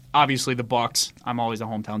team. Obviously the Bucks. I'm always a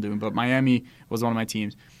hometown dude, but Miami was one of my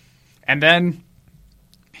teams. And then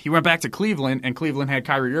he went back to Cleveland, and Cleveland had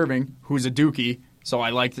Kyrie Irving, who's a dookie. So I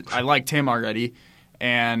liked him already,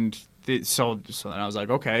 and so then I was like,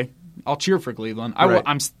 okay, I'll cheer for Cleveland. I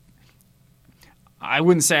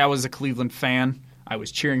wouldn't say I was a Cleveland fan. I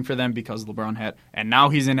was cheering for them because LeBron had, and now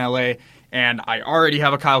he's in LA, and I already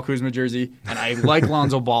have a Kyle Kuzma jersey, and I like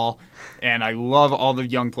Lonzo Ball, and I love all the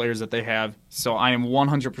young players that they have. So I am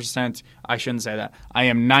 100%. I shouldn't say that. I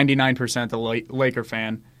am 99% a Laker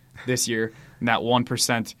fan this year, and that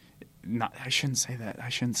 1%. I shouldn't say that. I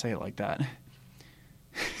shouldn't say it like that.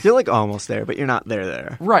 You're like almost there, but you're not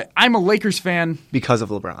there. Right. I'm a Lakers fan. Because of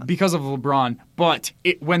LeBron. But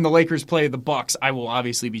when the Lakers play the Bucks, I will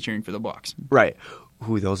obviously be cheering for the Bucks. Right.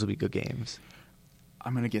 Ooh, those will be good games.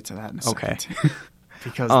 I'm going to get to that in a second. Okay.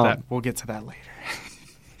 Because we'll get to that later.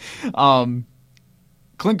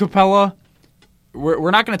 Clint Capella,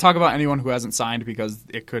 we're not going to talk about anyone who hasn't signed because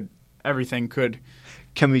everything could.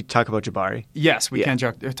 Can we talk about Jabari? Yes, we can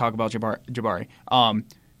talk about Jabari.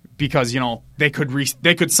 Because they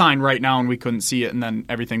could sign right now and we couldn't see it, and then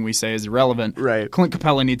everything we say is irrelevant. Right. Clint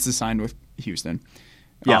Capella needs to sign with Houston.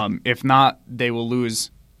 Yeah. If not, they will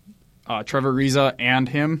lose Trevor Ariza and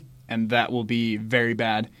him, and that will be very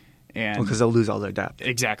bad. And Because they'll lose all their depth.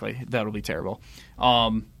 exactly, that'll be terrible.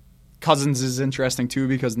 Cousins is interesting too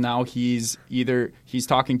because now he's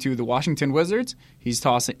talking to the Washington Wizards, he's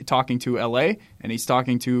talking to LA, and he's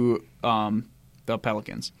talking to the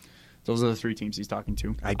Pelicans. Those are the 3 teams he's talking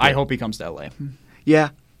to. I hope he comes to LA. Yeah,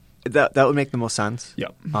 that would make the most sense.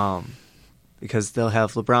 Yep. Because they'll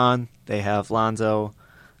have LeBron, they have Lonzo,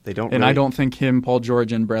 they don't. And I don't think him, Paul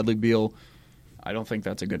George, and Bradley Beal. I don't think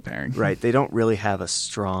that's a good pairing. Right, they don't really have a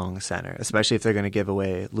strong center, especially if they're going to give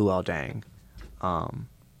away Luol Deng.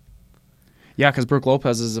 Yeah, because Brook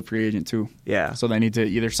Lopez is a free agent too. Yeah. So they need to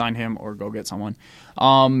either sign him or go get someone.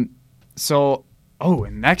 And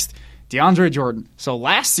next, DeAndre Jordan. So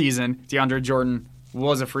last season, DeAndre Jordan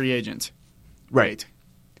was a free agent. Right.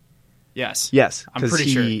 Yes. Yes, I'm 'cause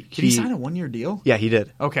pretty sure. he- Did he sign a 1-year deal? Yeah, he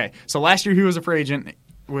did. Okay. So last year he was a free agent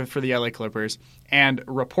for the LA Clippers, and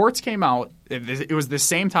reports came out. It was the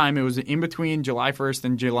same time. It was in between July 1st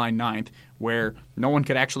and July 9th, where no one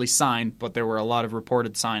could actually sign, but there were a lot of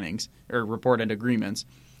reported signings or reported agreements.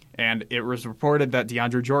 And it was reported that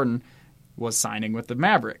DeAndre Jordan was signing with the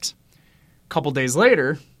Mavericks. A couple days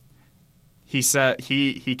later, he said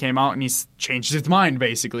he came out and he changed his mind.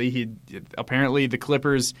 Basically, apparently the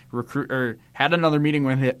Clippers had another meeting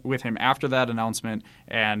with him after that announcement,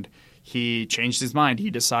 and he changed his mind. He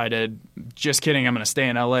decided, just kidding, I'm going to stay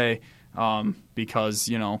in LA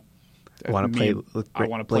because I want to play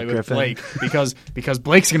with Blake because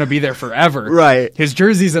Blake's going to be there forever. Right. His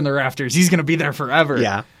jersey's in the rafters. He's going to be there forever.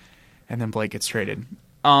 Yeah. And then Blake gets traded.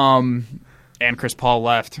 And Chris Paul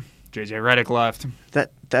left. JJ Redick left.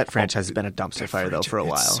 That franchise has been a dumpster fire though for a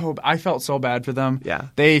while. I felt so bad for them. Yeah.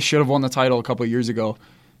 They should have won the title a couple of years ago.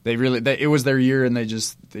 It was their year and they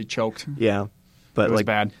choked. Yeah. But It was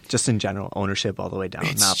bad. Just in general, ownership all the way down,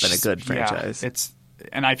 not been a good franchise. Yeah,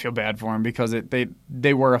 and I feel bad for them because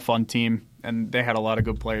they were a fun team and they had a lot of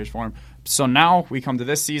good players for him. So now we come to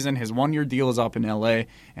this season. His 1-year deal is up in LA,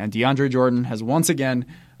 and DeAndre Jordan has once again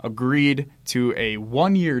agreed to a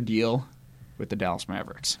 1-year deal with the Dallas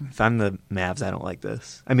Mavericks. If I'm the Mavs, I don't like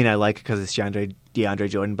this. I mean, I like it because it's DeAndre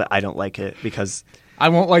Jordan, but I don't like it because I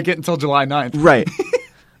won't like it until July 9th. Right.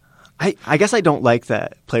 I guess I don't like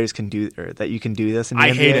that players can do or that you can do this in the NBA.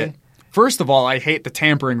 I hate it. First of all, I hate the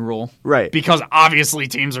tampering rule. Right. Because obviously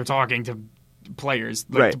teams are talking to players.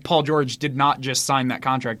 Right. Paul George did not just sign that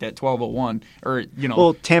contract at 12:01 or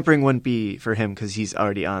Well, tampering wouldn't be for him because he's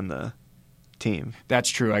already on the team. That's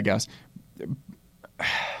true, I guess.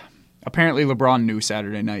 Apparently LeBron knew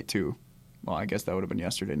Saturday night too. Well, I guess that would have been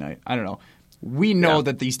yesterday night. I don't know. We know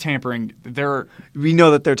that these tampering we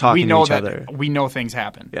know that they're talking to each other. We know things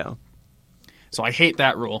happen. Yeah. So I hate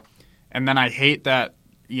that rule. And then I hate that,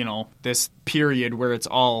 this period where it's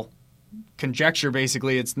all conjecture,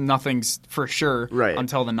 basically. It's nothing's for sure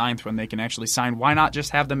until the 9th when they can actually sign. Why not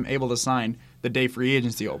just have them able to sign the day free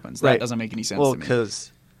agency opens? That doesn't make any sense to me. Well,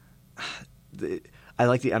 because I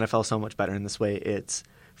like the NFL so much better in this way. It's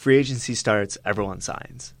free agency starts, everyone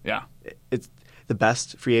signs. Yeah. It's the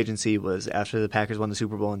best free agency was after the Packers won the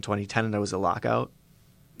Super Bowl in 2010 and there was a lockout.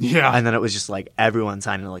 Yeah. And then it was just like everyone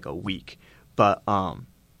signed in like a week. But I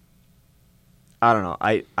don't know.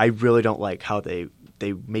 I really don't like how they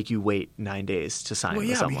make you wait 9 days to sign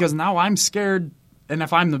with someone. Because now I'm scared, and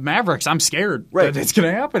if I'm the Mavericks, I'm scared that it's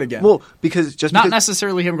going to happen again. Well, not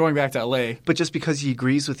necessarily him going back to LA, but just because he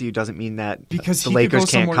agrees with you doesn't mean that because the he Lakers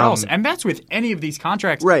could go can't somewhere come. else, and that's with any of these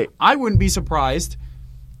contracts. Right. I wouldn't be surprised.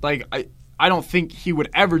 Like I don't think he would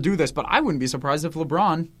ever do this, but I wouldn't be surprised if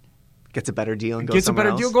LeBron gets a better deal and goes somewhere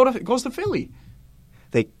else. Goes to Philly.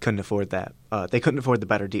 They couldn't afford that. They couldn't afford the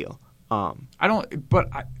better deal.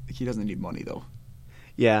 He doesn't need money though.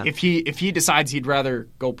 Yeah. If he decides he'd rather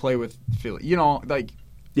go play with Philly,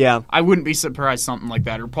 yeah, I wouldn't be surprised something like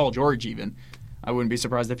that, or Paul George even. I wouldn't be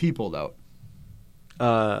surprised if he pulled out.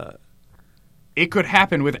 It could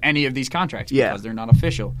happen with any of these contracts because they're not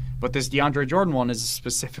official. But this DeAndre Jordan one is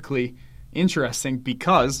specifically interesting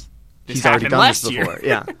because he's already done this before. Year.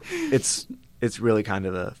 Yeah, it's really kind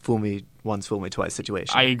of a fool me once, fool me twice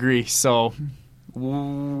situation. I agree. So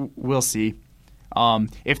we'll see.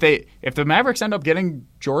 If the Mavericks end up getting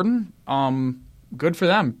Jordan, good for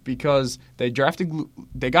them because they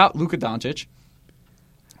got Luka Doncic,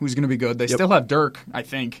 who's going to be good. They still have Dirk, I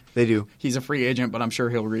think. They do. He's a free agent, but I'm sure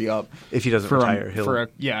he'll re-up. If he doesn't retire, he'll...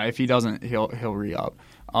 if he doesn't, he'll re-up.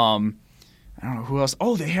 I don't know who else.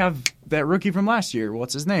 Oh, they have that rookie from last year.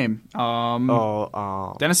 What's his name?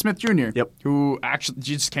 Dennis Smith Jr. Yep. Who actually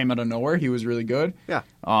just came out of nowhere. He was really good. Yeah.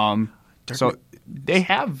 So they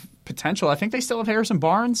have potential. I think they still have Harrison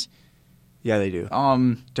Barnes. Yeah, they do.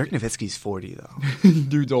 Dirk Nowitzki's 40, though.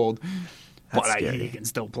 Dude's old. That's but scary. he can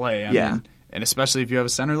still play. I Yeah. mean, and especially if you have a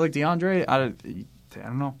center like DeAndre, I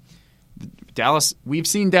don't know. Dallas, we've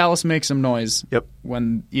seen Dallas make some noise. Yep.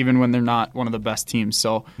 Even when they're not one of the best teams.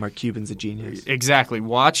 So Mark Cuban's a genius. exactly.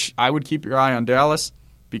 I would keep your eye on Dallas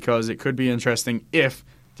because it could be interesting if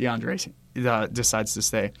DeAndre decides to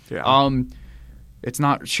stay. Yeah. It's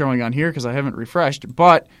not showing on here because I haven't refreshed,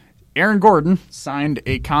 but Aaron Gordon signed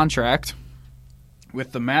a contract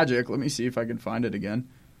with the Magic. Let me see if I can find it again.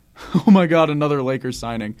 Oh my God, another Lakers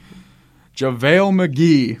signing. JaVale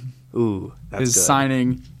McGee Ooh, that's is good.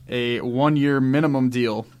 signing a 1-year minimum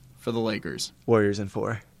deal for the Lakers. Warriors in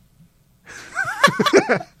 4.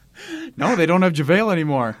 No, they don't have JaVale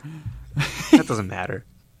anymore. That doesn't matter.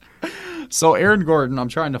 So Aaron Gordon, I'm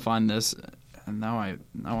trying to find this, and now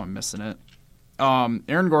I'm missing it.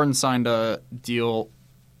 Aaron Gordon signed a deal.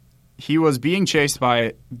 He was being chased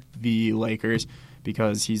by the Lakers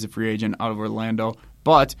because he's a free agent out of Orlando,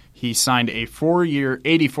 but he signed a 4-year,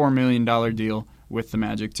 $84 million deal with the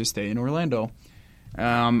Magic to stay in Orlando.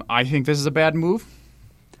 I think this is a bad move.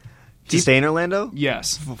 To stay in Orlando?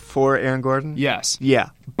 Yes. For Aaron Gordon? Yes. Yeah.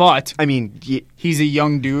 But I mean, he's a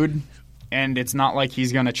young dude, and it's not like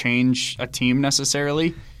he's going to change a team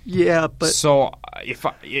necessarily. yeah, but So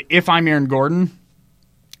if I'm Aaron Gordon,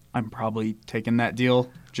 I'm probably taking that deal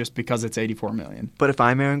just because it's $84 million. but if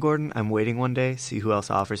I'm Aaron Gordon, I'm waiting one day, see who else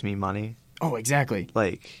offers me money. Oh, exactly.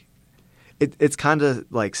 Like, it's kind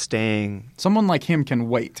of like staying Someone like him can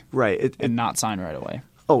wait right. and not sign right away.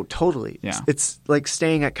 Oh, totally. Yeah. It's like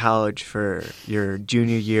staying at college for your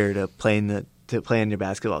junior year to play in your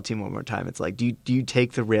basketball team one more time. It's like, do you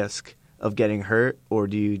take the risk of getting hurt, or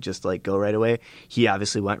do you just like go right away? He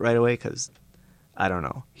obviously went right away because I don't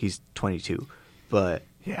know. He's 22, but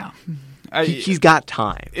Yeah. he's got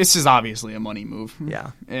time. This is obviously a money move.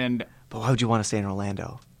 Yeah. And But why would you want to stay in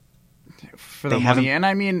Orlando? for They the haven't- money, and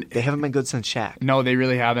I mean, They haven't been good since Shaq. no, they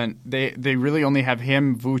really haven't. They really only have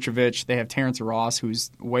him, Vucevic. They have Terrence Ross,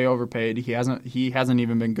 who's way overpaid. He hasn't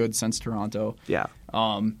even been good since Toronto. Yeah.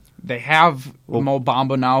 They have Mo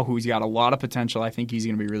Bamba now, who's got a lot of potential. I think he's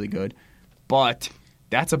going to be really good. But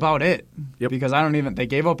that's about it. Yep. Because they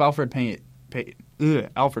gave up Alfred Payton.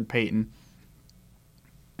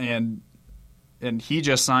 And he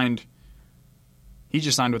just signed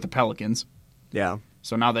with the Pelicans. Yeah.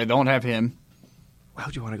 So now they don't have him. Why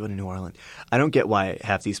would you want to go to New Orleans? I don't get why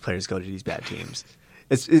half these players go to these bad teams.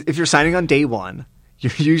 If you're signing on day one,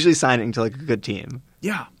 you're usually signing to like a good team.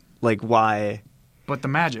 Yeah. Like, why? But the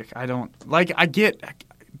Magic, I don't like. I get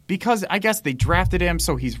because I guess they drafted him,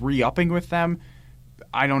 so he's re-upping with them.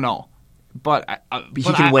 I don't know, but he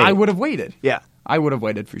can wait. I would have waited. Yeah. I would have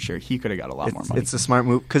waited for sure. He could have got a lot more money. It's a smart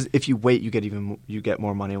move because if you wait, you get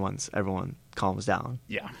more money once everyone calms down.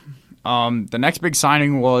 Yeah. The next big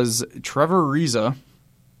signing was Trevor Ariza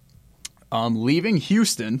leaving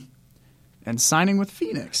Houston and signing with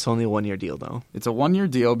Phoenix. It's only a 1-year deal though. It's a 1-year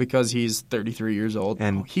deal because he's 33 years old.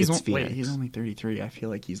 And he's it's Phoenix. he's only 33. I feel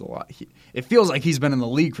like he's a lot. It feels like he's been in the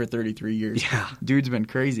league for 33 years. Yeah. Dude's been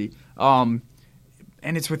crazy. And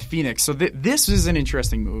it's with Phoenix. So this is an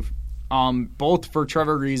interesting move, both for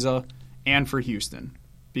Trevor Ariza and for Houston,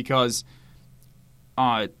 because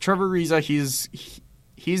Trevor Ariza,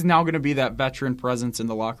 he's now going to be that veteran presence in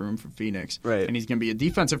the locker room for Phoenix. Right. And he's going to be a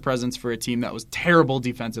defensive presence for a team that was terrible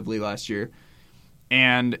defensively last year.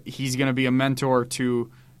 And he's going to be a mentor to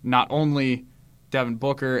not only Devin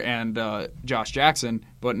Booker and Josh Jackson,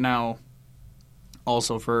 but now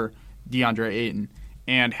also for DeAndre Ayton.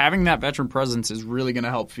 And having that veteran presence is really going to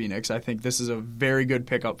help Phoenix. I think this is a very good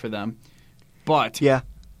pickup for them. But Yeah,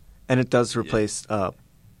 and it does replace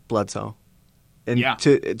Bledsoe. And Yeah.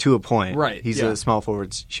 to a point. Right, He's yeah. a small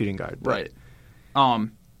forward shooting guard. But right.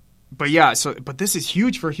 But this is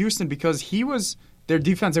huge for Houston because he was their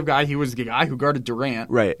defensive guy. He was the guy who guarded Durant.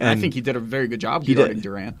 Right, And I and think he did a very good job he guarding did.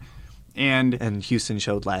 Durant. And And Houston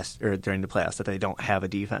showed during the playoffs that they don't have a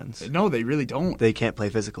defense. no, they really don't. They can't play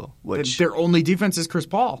physical, which Their only defense is Chris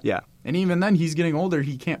Paul. Yeah. And even then, he's getting older.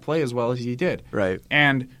 He can't play as well as he did. Right.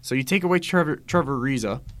 And so you take away Trevor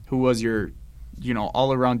Ariza, who was your,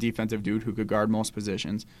 all-around defensive dude who could guard most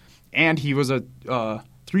positions, and he was a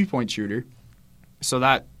three-point shooter. So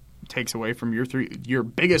that takes away from your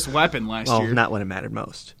biggest weapon last year. not when it mattered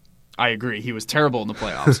most. I agree. He was terrible in the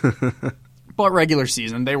playoffs. But regular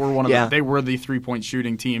season, they were they were the 3-point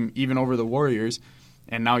shooting team even over the Warriors,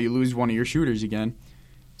 and now you lose one of your shooters again.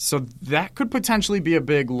 So that could potentially be a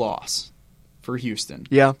big loss for Houston.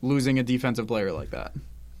 Yeah. Losing a defensive player like that.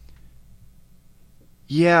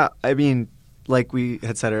 Yeah, I mean, like we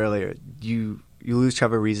had said earlier, you lose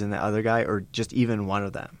Trevor Ariza and the other guy, or just even one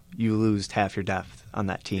of them, you lose half your depth on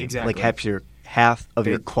that team. Exactly. Like half of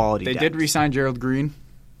your quality They depth. did re-sign Gerald Green,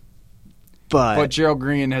 but Gerald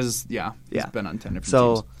Green has he's been on 10 different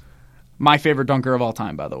teams. My favorite dunker of all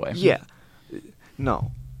time, by the way. Yeah.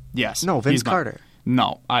 No. Yes. No, Vince Carter.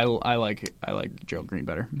 No, I like Gerald Green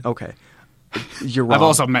better. Okay. You're wrong. I've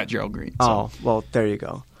also met Gerald Green. So. Oh, well, there you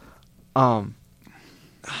go.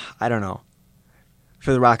 I don't know.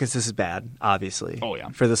 For the Rockets, this is bad, obviously. Oh, yeah.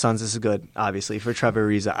 For the Suns, this is good, obviously. For Trevor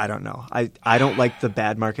Ariza, I don't know. I don't like the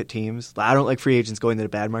bad market teams. I don't like free agents going to the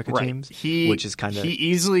bad market teams, which is kind of... He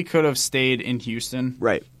easily could have stayed in Houston.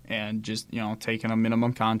 Right. And just, taken a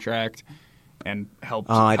minimum contract and helped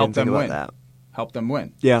them win. That. Help them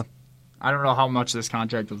win. Yeah. I don't know how much this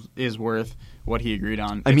contract is worth, what he agreed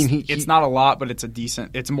on. I mean, it's not a lot, but it's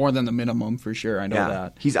it's more than the minimum for sure. I know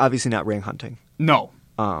that. He's obviously not ring hunting. No.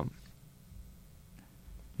 But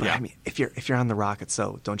I mean, if you're on the Rockets,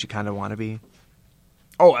 though, don't you kind of want to be?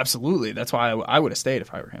 Oh, absolutely. That's why I would have stayed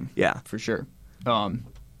if I were him. Yeah, for sure.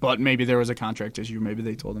 But maybe there was a contract issue. Maybe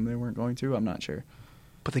they told him they weren't going to. I'm not sure.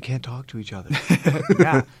 But they can't talk to each other.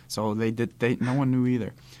 Yeah. So they did. No one knew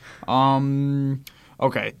either.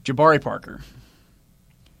 Okay, Jabari Parker.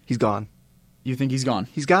 He's gone. You think he's gone?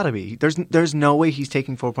 He's got to be. There's no way he's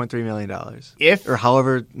taking $4.3 million. Or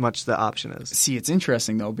however much the option is. See, it's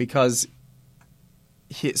interesting, though, because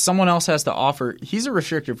someone else has to offer. He's a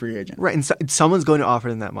restricted free agent. Right, and someone's going to offer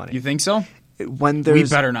him that money. You think so? We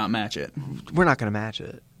better not match it. We're not going to match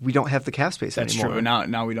it. We don't have the cap space anymore. That's true.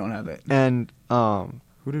 Now we don't have it. And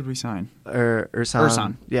who did we sign?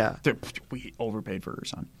 Ersan. Yeah. We overpaid for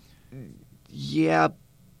Ersan. Yeah,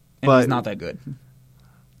 but he's not that good.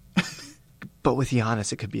 But with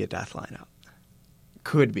Giannis, it could be a death lineup.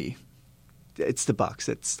 Could be. It's the Bucks.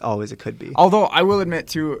 It's always a could be. Although I will admit,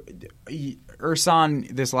 too,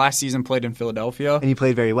 Ersan this last season played in Philadelphia, and he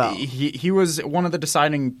played very well. He was one of the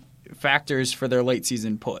deciding factors for their late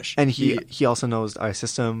season push. And he also knows our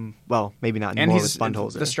system. Well, maybe not anymore. And with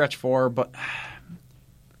Spundholzer. The stretch four, but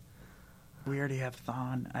we already have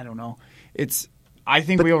Thon. I don't know. I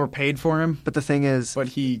think we overpaid for him. But the thing is... But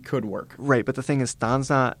he could work. Right, but the thing is,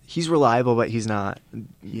 Thon's not... He's reliable, but he's not...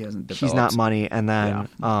 He hasn't developed. He's not money. And then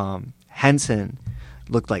Henson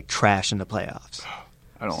looked like trash in the playoffs.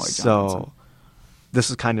 I don't like John Henson.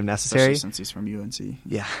 This is kind of necessary. Especially since he's from UNC.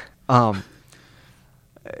 Yeah.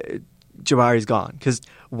 Jabari's gone. Because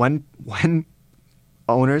when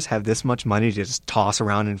owners have this much money to just toss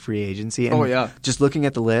around in free agency... And just looking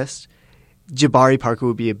at the list, Jabari Parker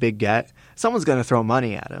would be a big get. Someone's going to throw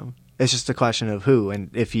money at him. It's just a question of who and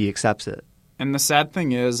if he accepts it. And the sad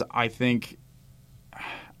thing is, I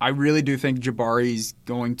really do think Jabari's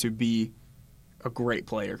going to be a great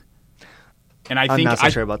player. And I'm not so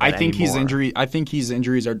sure about that anymore. I think his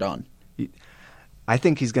injuries are done. I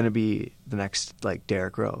think he's going to be the next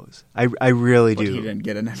Derrick Rose. I really do. He didn't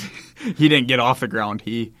get he didn't get off the ground.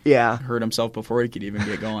 He hurt himself before he could even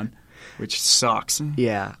get going, which sucks.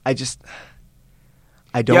 Yeah,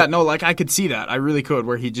 I don't. Yeah, no, I could see that. I really could,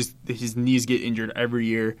 where his knees get injured every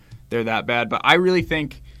year. They're that bad. But I really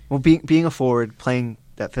think... Well, being a forward, playing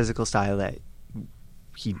that physical style that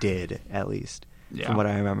he did, at least, from what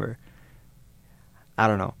I remember. I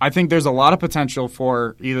don't know. I think there's a lot of potential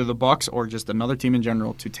for either the Bucks or just another team in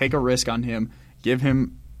general to take a risk on him, give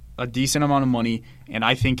him a decent amount of money, and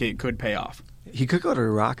I think it could pay off. He could go to the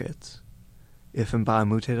Rockets if Mbah a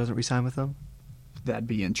Moute doesn't re-sign with them. That'd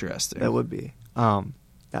be interesting. That would be. That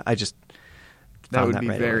would be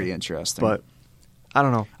very interesting. But I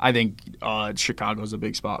don't know. I think Chicago's a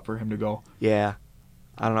big spot for him to go. Yeah.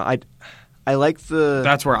 I don't know. I like the...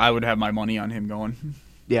 That's where I would have my money on him going.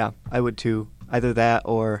 Yeah, I would too. Either that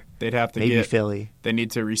or they'd have to maybe Philly. They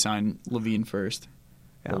need to re-sign Levine first.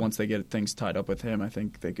 Yeah. But once they get things tied up with him, I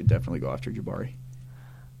think they could definitely go after Jabari.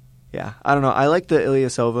 Yeah. I don't know. I like the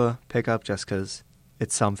Ilyasova pickup just because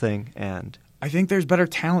it's something, and... I think there's better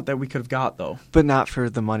talent that we could have got, though. But not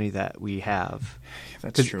for the money that we have.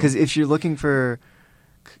 That's true. Because if you're looking for...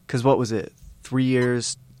 Because what was it? 3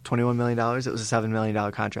 years, $21 million? It was a $7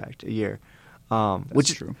 million contract a year.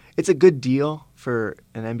 Which is true. It's a good deal for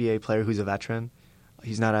an NBA player who's a veteran.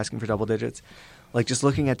 He's not asking for double digits. Just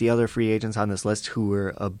looking at the other free agents on this list who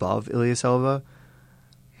were above Ilyasova,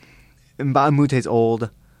 Mbah a Moute's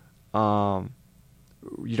old.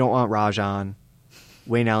 You don't want Rajon.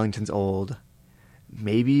 Wayne Ellington's old.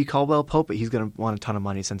 Maybe Caldwell Pope, but he's going to want a ton of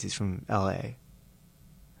money since he's from L.A.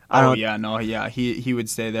 He would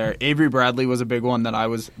stay there. Avery Bradley was a big one that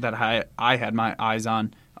I had my eyes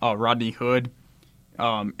on. Rodney Hood,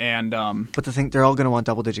 But they're all going to want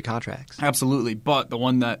double-digit contracts. Absolutely, but the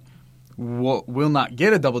one that will not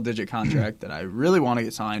get a double-digit contract that I really want to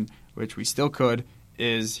get signed, which we still could,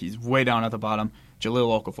 is he's way down at the bottom,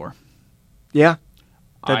 Jahlil Okafor. Yeah.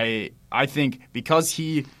 I think because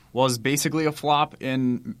he was basically a flop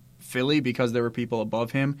in Philly because there were people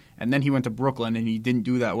above him, and then he went to Brooklyn and he didn't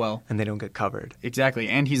do that well. And they don't get covered. Exactly,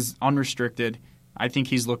 and he's unrestricted. I think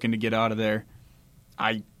he's looking to get out of there.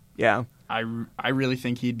 I really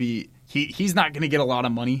think he's not going to get a lot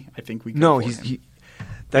of money. I think we can afford him.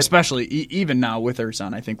 Especially even now with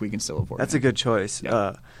Ersan, I think we can still afford him. That's a good choice.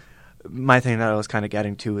 Yeah. My thing that I was kind of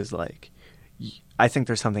getting to is like, I think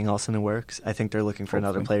there's something else in the works. I think they're looking for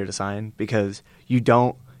another player to sign because you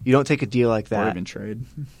don't take a deal like that. Or even trade.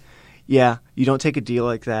 Yeah, you don't take a deal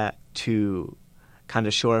like that to kind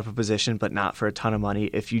of shore up a position, but not for a ton of money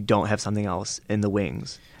if you don't have something else in the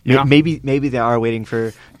wings. Yeah. Maybe they are waiting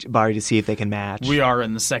for Jabari to see if they can match. We are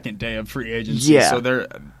in the second day of free agency, so there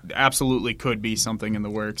absolutely could be something in the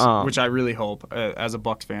works, which I really hope. As a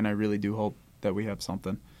Bucks fan, I really do hope that we have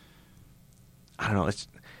something. I don't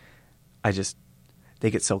know. They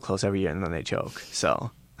get so close every year and then they choke. So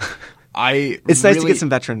it's nice to get some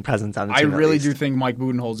veteran presence on the team. I really do think Mike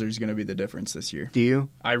Budenholzer is going to be the difference this year. Do you?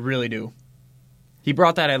 I really do. He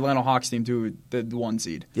brought that Atlanta Hawks team to the 1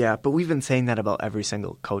 seed. Yeah, but we've been saying that about every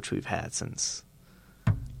single coach we've had since.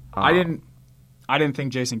 I didn't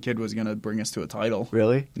think Jason Kidd was going to bring us to a title.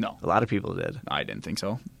 Really? No. A lot of people did. I didn't think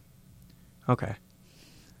so. Okay.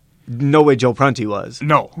 No way Joe Prunty was.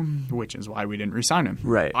 No, which is why we didn't re-sign him.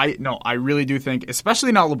 Right. I really do think,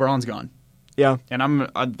 especially now LeBron's gone. Yeah. And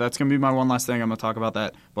that's going to be my one last thing. I'm going to talk about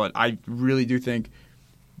that. But I really do think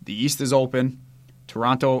the East is open.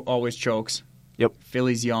 Toronto always chokes. Yep.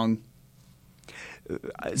 Philly's young.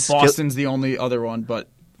 Boston's the only other one, but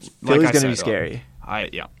Philly's going to be scary.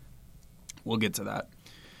 We'll get to that.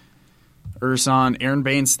 Ersan, Aaron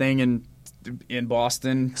Baines staying in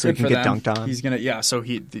Boston. So he can get dunked on. He's gonna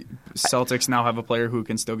the Celtics now have a player who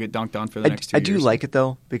can still get dunked on for the next 2 years. I do like it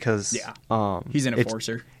though because he's an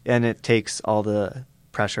enforcer, and it takes all the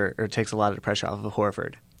pressure, or it takes a lot of the pressure off of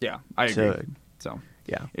Horford. Yeah, I agree.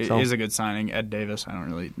 It is a good signing. Ed Davis, I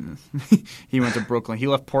don't really. He went to Brooklyn. He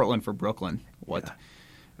left Portland for Brooklyn. What?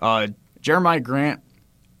 Yeah. Jeremiah Grant,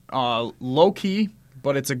 low key,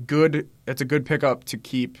 but it's a good pickup to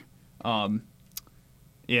keep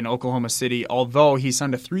in Oklahoma City. Although he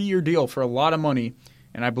signed a 3-year deal for a lot of money,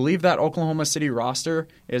 and I believe that Oklahoma City roster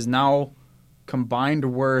is now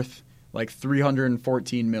combined worth like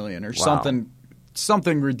 $314 million or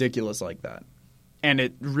something ridiculous like that, and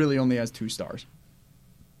it really only has 2 stars.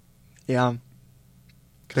 Yeah,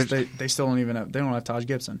 because they still don't have Taj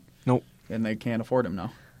Gibson. Nope, and they can't afford him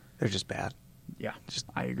now. They're just bad. Yeah,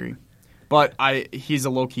 I agree. But he's a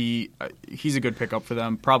low key. He's a good pickup for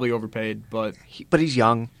them. Probably overpaid, but he's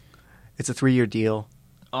young. It's a 3-year deal.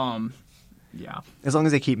 Yeah. As long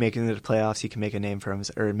as they keep making it to the playoffs, he can make a name for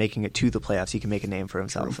himself, or making it to the playoffs, he can make a name for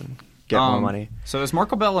himself and get more money. So this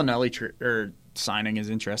Marco Bellinelli signing is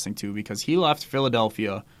interesting too because he left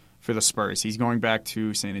Philadelphia for the Spurs. He's going back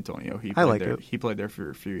to San Antonio. He played there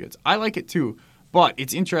for a few years. I like it too, but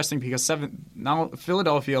it's interesting because now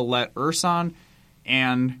Philadelphia let Ersan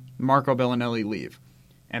and Marco Bellinelli leave,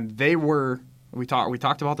 and we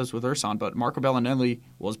talked about this with Ersan, but Marco Bellinelli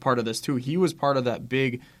was part of this too. He was part of that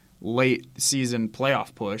big late season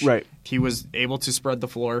playoff push. Right. He was able to spread the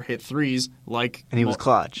floor, hit threes, and he was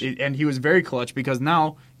clutch. And he was very clutch because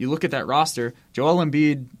now you look at that roster. Joel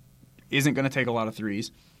Embiid isn't going to take a lot of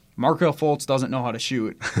threes. Markelle Fultz doesn't know how to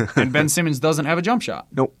shoot, and Ben Simmons doesn't have a jump shot.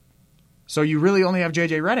 Nope. So you really only have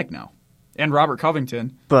J.J. Redick now, and Robert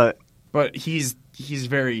Covington. But he's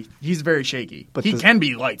very shaky. But he can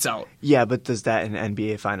be lights out. Yeah, but does that an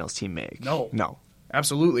NBA Finals team make? No,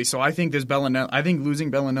 absolutely. So I think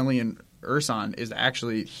losing Bellinelli and Ersan is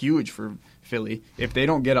actually huge for Philly. If they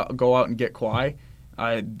don't go out and get Kawhi,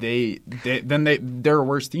 they're a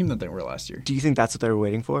worse team than they were last year. Do you think that's what they were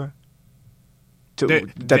waiting for?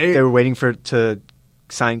 They were waiting to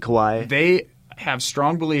sign Kawhi? They have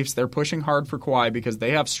strong beliefs. They're pushing hard for Kawhi because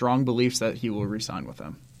they have strong beliefs that he will re-sign with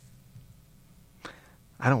them.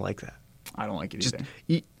 I don't like that. I don't like it either.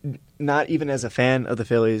 Not even as a fan of the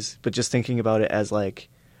Phillies, but just thinking about it as like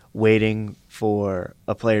waiting for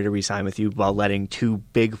a player to re-sign with you while letting 2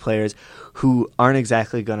 big players who aren't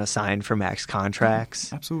exactly going to sign for max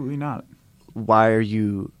contracts. Absolutely not. Why are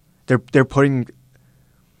you? They're putting.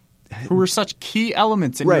 who were such key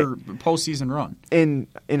elements in Right. your postseason run. In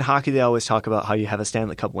hockey, they always talk about how you have a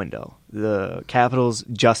Stanley Cup window. The Capitals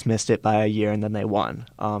just missed it by a year, and then they won.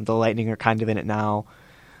 The Lightning are kind of in it now.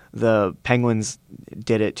 The Penguins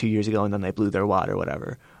did it 2 years ago, and then they blew their wad or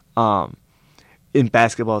whatever. In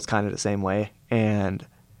basketball, it's kind of the same way. And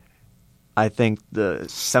I think the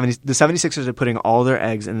 76ers are putting all their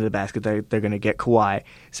eggs into the basket. They're going to get Kawhi.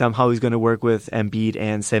 Somehow he's going to work with Embiid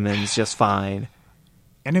and Simmons just fine.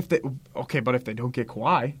 And if they don't get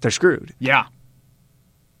Kawhi, They're screwed. yeah,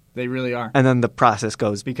 they really are. And then the process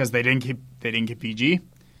goes, Because they didn't get PG,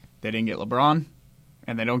 they didn't get LeBron,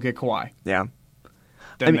 and they don't get Kawhi. yeah.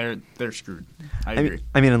 Then they're screwed. I agree.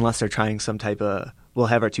 I mean, unless they're trying some type of, we'll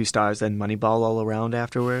have our 2 stars and Moneyball all around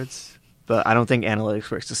afterwards. But I don't think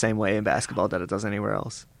analytics works the same way in basketball that it does anywhere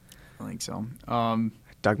else. I think so.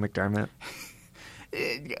 Doug McDermott.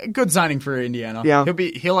 Good signing for Indiana. Yeah.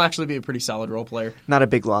 He'll actually be a pretty solid role player. Not a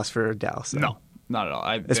big loss for Dallas, though. No, not at all.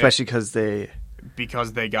 Especially because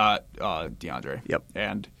because they got DeAndre. Yep.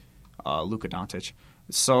 And Luka Doncic.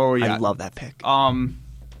 So yeah, I love that pick. I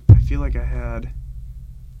feel like I had.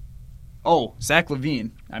 Oh, Zach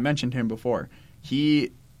LaVine. I mentioned him before.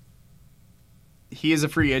 He is a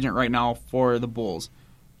free agent right now for the Bulls.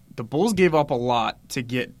 The Bulls gave up a lot to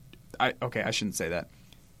get. I shouldn't say that.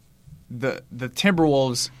 The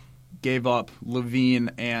Timberwolves gave up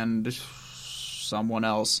LaVine and someone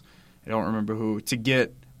else. I don't remember who to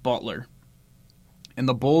get Butler. And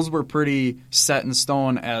the Bulls were pretty set in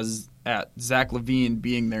stone at Zach LaVine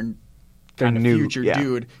being their kind of future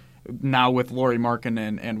dude. Now with Lauri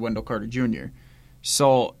Markkanen and Wendell Carter Jr.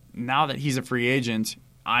 So now that he's a free agent,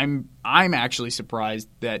 I'm actually surprised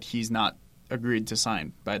that he's not agreed to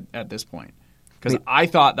sign at this point. Because I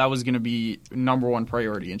thought that was going to be number one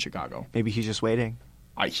priority in Chicago. Maybe he's just waiting.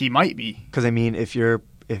 He might be. Because, I mean, if you're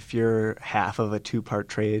half of a 2-part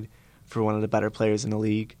trade for one of the better players in the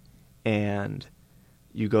league and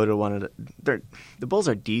you go to one of the Bulls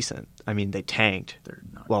are decent. I mean, they tanked.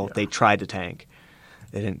 They tried to tank.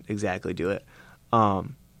 They didn't exactly do it. I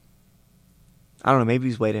don't know. Maybe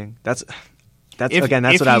he's waiting. That's what I would do.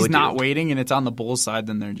 If he's not waiting and it's on the Bulls side,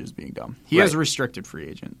 then they're just being dumb. He has a restricted free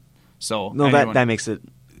agent. So that makes it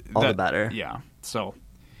all the better. Yeah. So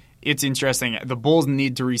it's interesting. The Bulls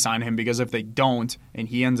need to re-sign him because if they don't and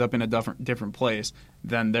he ends up in a different place,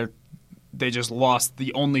 then they just lost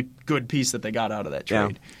the only good piece that they got out of that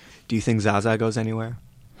trade. Yeah. Do you think Zaza goes anywhere?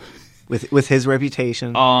 With his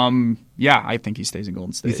reputation? Yeah, I think he stays in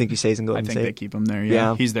Golden State. You think he stays in Golden State? I think they keep him there,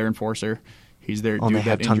 yeah. He's their enforcer. He's their dude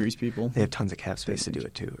that injuries people. They have tons of cap space to do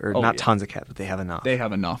it, too. Or tons of cap, but they have enough. They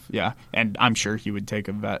have enough, yeah. And I'm sure he would take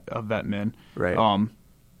a vet min. Right.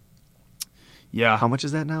 Yeah. How much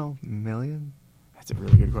is that now? $1 million? That's a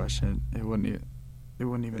really good question. It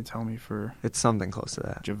wouldn't even tell me for... It's something close to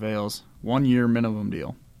that. JaVale's 1 year minimum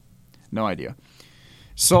deal. No idea.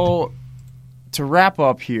 So, to wrap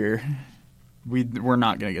up here, we're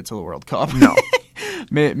not going to get to the World Cup. No.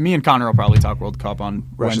 Me and Connor will probably talk World Cup on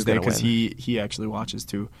Russia's Wednesday because he actually watches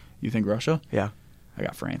too. You think Russia? Yeah. I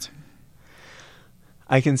got France.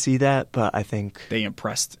 I can see that, but I think... They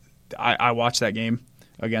impressed. I watched that game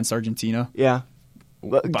against Argentina. Yeah.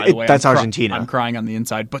 By the way, that's Argentina. I'm crying on the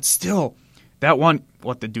inside. But still, that one...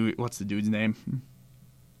 What's the dude's name?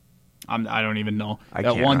 I don't even know.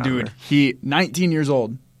 That one remember. dude, he 19 years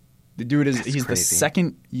old. The dude he's crazy. The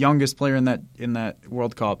second youngest player in that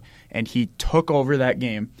World Cup, and he took over that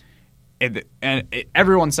game. And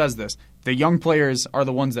everyone says this: the young players are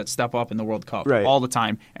the ones that step up in the World Cup all the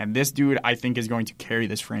time. And this dude, I think, is going to carry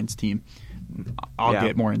this France team. I'll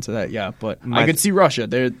get more into that, but I could see Russia.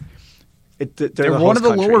 They're one of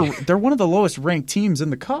the country. They're one of the lowest ranked teams in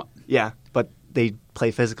the cup. Yeah, but they play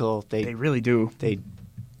physical. They really do. They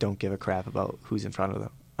don't give a crap about who's in front of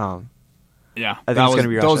them. Yeah, I think it's going to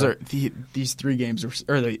be Russia. Those are these 3 games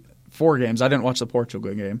or the 4 games. I didn't watch the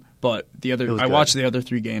Portugal game, but I watched the other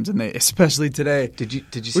 3 games, and especially today. Did you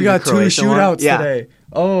see? We got 2 shootouts today.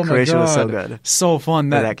 Oh my Croatia god, was so good, so fun.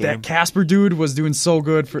 That Casper dude was doing so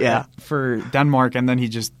good for Denmark, and then he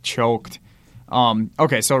just choked.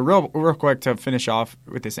 Okay, so real quick to finish off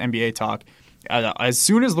with this NBA talk. As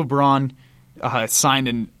soon as LeBron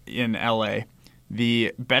signed in LA,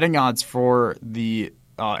 the betting odds for the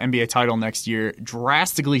NBA title next year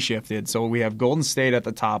drastically shifted. So we have Golden State at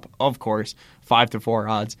the top, of course, 5-4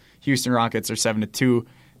 odds. Houston Rockets are 7-2.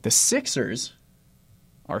 The Sixers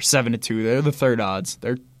are 7-2. They're the third odds.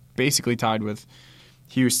 They're basically tied with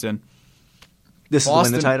Houston. This is to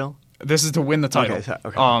win the title? This is to win the title.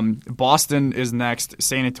 Okay. Boston is next.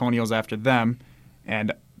 San Antonio's after them.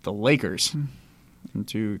 And the Lakers, 1,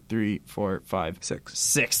 2, 3, 4, 5, 6.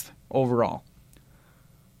 Sixth overall.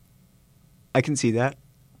 I can see that.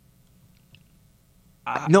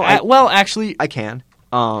 Well, actually, I can.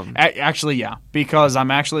 actually, yeah, because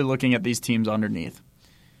I'm actually looking at these teams underneath,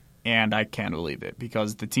 and I can't believe it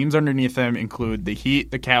because the teams underneath them include the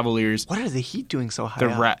Heat, the Cavaliers, What are the Heat doing so high the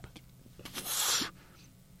up? Red,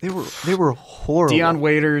 They were horrible. Dion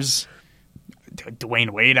Waiters, Dwayne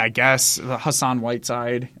Wade, I guess, Hassan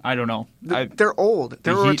Whiteside. I don't know. They're old.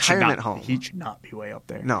 They're a Heat should retirement not- home. Heat should not be way up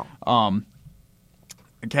there. No.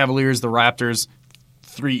 The Cavaliers, the Raptors,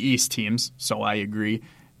 3 East teams, so I agree.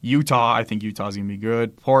 Utah, I think Utah's going to be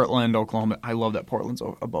good. Portland, Oklahoma. I love that Portland's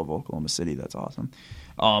above Oklahoma City. That's awesome.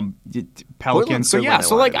 Pelicans. Portland's So, good yeah, when they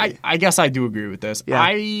so, want like, to be. I guess I do agree with this.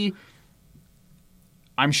 Yeah.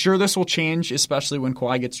 I'm sure this will change, especially when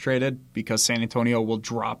Kawhi gets traded, because San Antonio will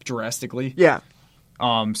drop drastically. Yeah.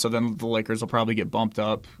 So then the Lakers will probably get bumped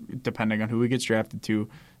up, depending on who he gets drafted to.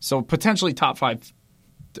 So potentially top 5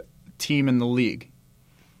 team in the league.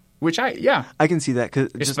 Which I can see that.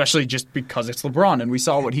 especially just because it's LeBron, and we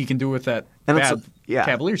saw what he can do with that And bad yeah.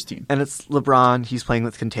 Cavaliers team. And it's LeBron. He's playing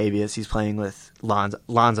with Contavious. He's playing with Lonzo.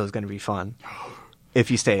 Lonzo's going to be fun if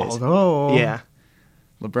he stays. Although, Yeah.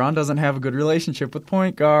 LeBron doesn't have a good relationship with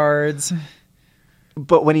point guards.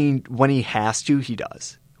 But when he has to, he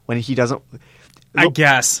does. When he doesn't, I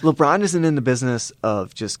guess. LeBron isn't in the business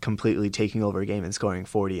of just completely taking over a game and scoring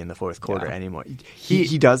 40 in the fourth quarter Yeah. anymore.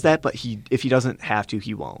 He does that, but if he doesn't have to,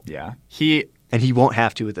 he won't. Yeah. And he won't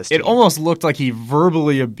have to with this team. It almost looked like he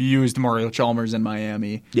verbally abused Mario Chalmers in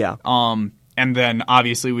Miami. Yeah. And then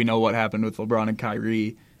obviously we know what happened with LeBron and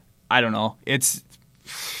Kyrie. I don't know. He's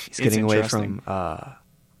getting away from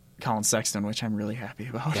Colin Sexton, which I'm really happy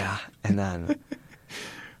about. yeah, and then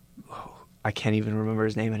I can't even remember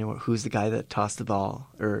his name anymore. Who's the guy that tossed the ball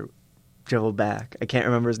or dribbled back? I can't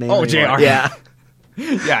remember his name. Oh, anymore. JR. Yeah,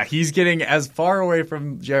 Yeah, he's getting as far away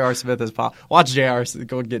from J.R. Smith as possible. Watch J.R.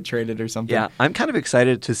 go get traded or something. yeah. I'm kind of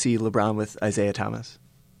excited to see LeBron with Isaiah Thomas.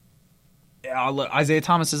 Yeah, look, Isaiah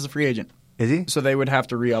Thomas is a free agent, Is he? so they would have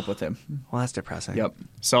to re-up with him. Well, that's depressing. Yep.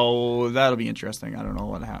 So that'll be interesting. I don't know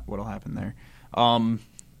what'll happen there.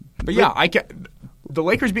 But yeah, the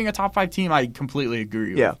Lakers being a top 5 team, I completely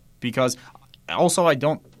agree with. Yeah. Because also I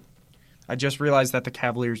just realized that the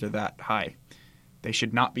Cavaliers are that high. They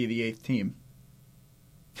should not be the 8th team.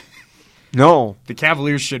 No, The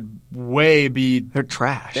Cavaliers should be. they're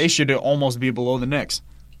trash. They should almost be below the Knicks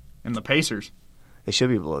and the Pacers. They should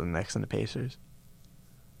be below the Knicks and the Pacers.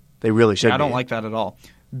 They really should. I don't be. like that at all.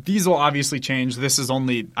 These will obviously change. This is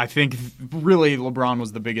only, I think, really LeBron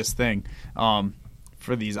was the biggest thing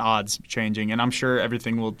for these odds changing, and I'm sure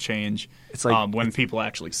everything will change It's like when people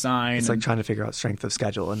actually sign. It's like trying to figure out strength of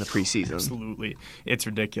schedule in the preseason. Absolutely, it's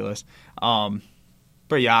ridiculous.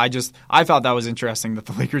 But yeah, I thought that was interesting that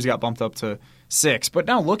the Lakers got bumped up to 6. But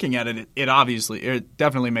now looking at it, it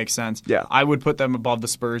definitely makes sense. Yeah. I would put them above the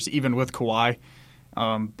Spurs, even with Kawhi.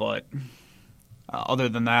 But other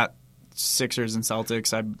than that, Sixers and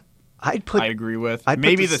Celtics, I agree with. I'd put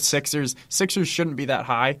Maybe the the Sixers shouldn't be that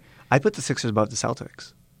high. I'd put the Sixers above the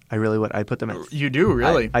Celtics. I really would. I'd put them at. You do,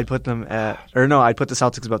 really? I'd put them at. Or no, I'd put the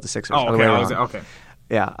Celtics above the Sixers. Oh, Other way okay. around. Okay.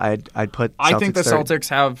 Yeah, I'd put. I think the third. Celtics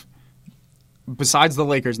have, besides the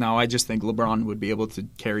Lakers now, I just think LeBron would be able to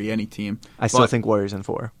carry any team. I still But think Warriors in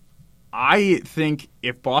 4. I think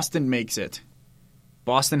if Boston makes it,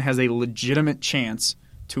 Boston has a legitimate chance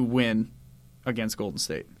to win against Golden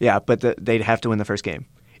State. Yeah, but they'd have to win the first game.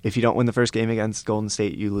 If you don't win the first game against Golden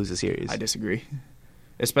State, you lose the series. I disagree,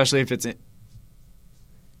 especially if it's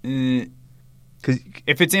in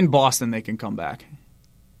Boston, they can come back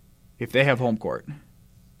if they have home court.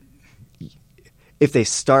 If they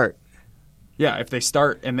start, Yeah, if they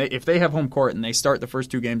start and if they have home court and they start the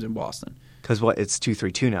first 2 games in Boston. because it's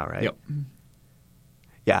 2-3-2 now, right? Yep.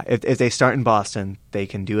 Yeah, if they start in Boston, they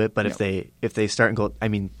can do it. But Yep. if they start in Gold, I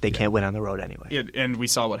mean, they can't win on the road anyway. Yeah, and we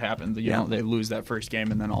saw what happened. You Yeah. know, they lose that first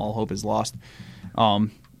game and then all hope is lost.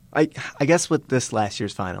 I guess with this last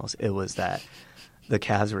year's finals, it was that the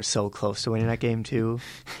Cavs were so close to winning that game too,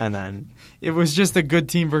 and then It was just a good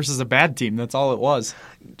team versus a bad team. That's all it was.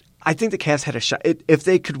 I think the Cavs had a shot. If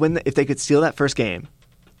they could win, if they could steal that first game,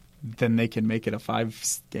 Then they can make it a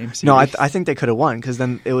 5-game series. no, I think they could have won because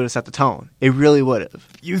then it would have set the tone. It really would have.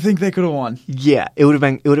 You think they could have won? Yeah, it would have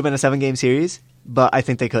been a 7-game series, but I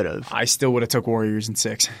think they could have. I still would have took Warriors in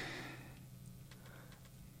 6.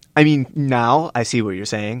 I mean, now I see what you're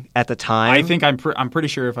saying. At the time, I think I'm pretty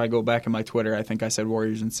sure if I go back in my Twitter, I think I said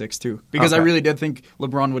Warriors in 6 too, because I Okay. really did think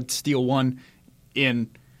LeBron would steal one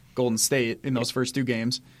in Golden State in those first 2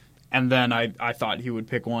 games, and then I thought he would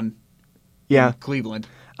pick one. yeah, in Cleveland.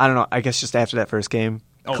 I don't know. I guess just after that first game,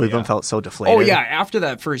 Cleveland yeah. felt so deflated. Oh yeah, after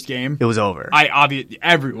that first game, It was over.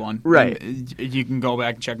 everyone. Right. And you can go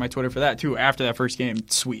back and check my Twitter for that too. After that first game,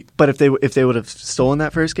 sweep. But if they would have stolen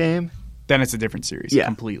that first game, Then it's a different series. Yeah.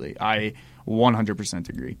 Completely. I 100%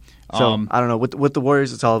 agree. so I don't know. With the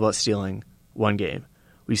Warriors, it's all about stealing one game.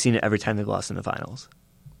 We've seen it every time they've lost in the finals.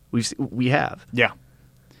 We have. Yeah.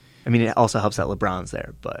 I mean, it also helps that LeBron's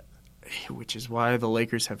there, but Which is why the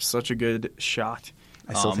Lakers have such a good shot.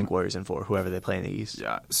 I still think Warriors in 4, whoever they play in the East.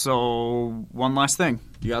 Yeah. So one last thing.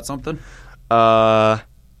 You got something?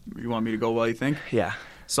 You want me to go while you think? Yeah.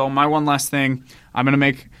 So my one last thing, I'm going to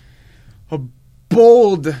make a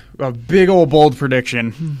big old bold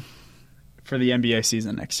prediction for the NBA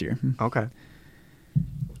season next year. Okay.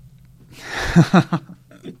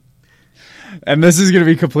 And this is going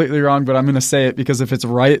to be completely wrong, but I'm going to say it because if it's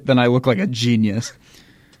right, then I look like a genius.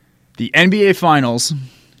 The NBA Finals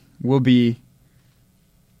will be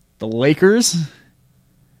the Lakers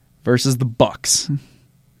versus the Bucks.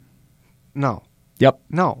 No. Yep.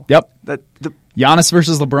 No. Yep. The Giannis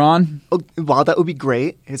versus LeBron. while that would be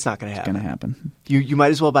great, it's not going to happen. Going to happen. You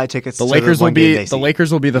might as well buy tickets. The to Lakers the will one game be they the see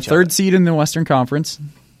Lakers will be the each third other. seed in the Western Conference.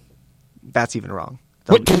 That's even wrong.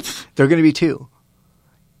 What? They're going to be 2.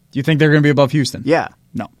 Do you think they're going to be above Houston? Yeah.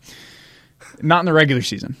 No. Not in the regular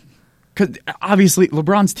season. Because obviously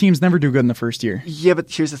LeBron's teams never do good in the first year. Yeah,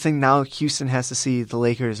 but here's the thing. Now Houston has to see the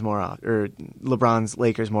Lakers more often, or LeBron's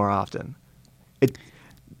Lakers more often.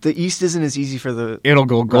 The East isn't as easy for the It'll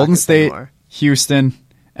go Golden Rockets State, anymore. Houston,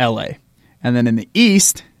 LA. And then in the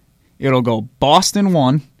East, it'll go Boston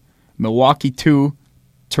 1, Milwaukee 2,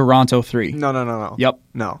 Toronto 3. No. Yep.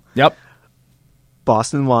 No. Yep.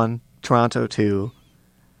 Boston 1, Toronto 2,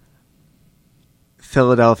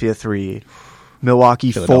 Philadelphia 3,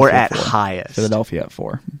 Milwaukee 4 at 4. highest. Philadelphia at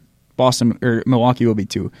 4. Milwaukee will be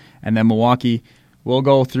 2. And then Milwaukee will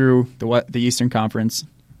go through the Eastern Conference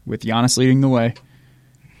with Giannis leading the way.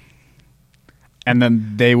 And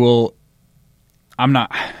then they will I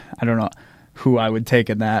don't know who I would take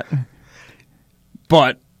in that.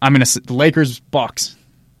 But I'm going to the Lakers Bucks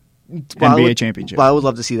NBA championship. Well, I would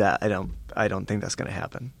love to see that. I don't think that's going to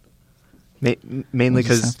happen. Mainly We'll just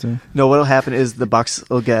because have to- no, what'll happen is the Bucks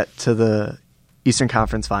will get to the Eastern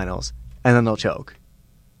Conference Finals and then they'll choke.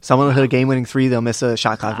 Someone will hit a game-winning 3. They'll miss a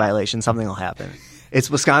shot clock violation. Something will happen. It's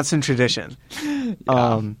Wisconsin tradition.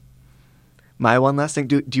 Yeah. My one last thing.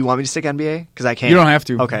 Do you want me to stick NBA? Because I can't. You don't have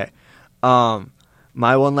to. Okay.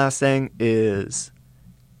 My one last thing is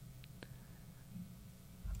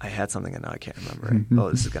I had something and now I can't remember it. Oh,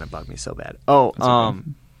 this is gonna bug me so bad. Oh, okay.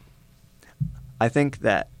 I think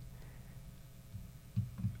that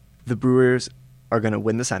the Brewers are gonna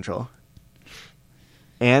win the Central,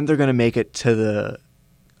 and they're gonna make it to the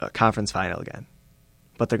conference final again,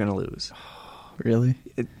 but they're gonna lose. Really?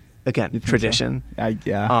 Again, think tradition.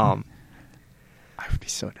 Yeah. I would be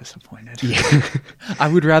so disappointed. I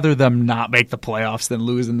would rather them not make the playoffs than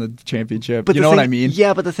lose in the championship. But You the know what thing- I mean?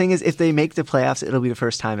 Yeah, but the thing is, if they make the playoffs, it'll be the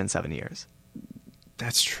first time in 7 years.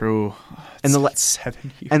 That's true. And the It's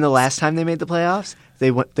 7 years. And the last time they made the playoffs,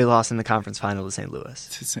 they lost in the conference final to St. Louis.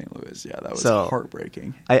 to St. Louis, yeah, that was So-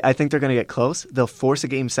 heartbreaking. I think they're going to get close. They'll force a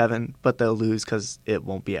Game 7, but they'll lose because it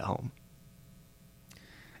won't be at home.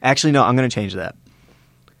 Actually, no, I'm going to change that.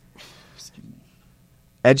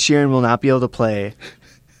 Ed Sheeran will not be able to play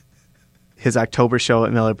his October show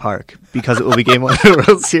at Miller Park because it will be Game 1 of the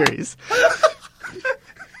World Series.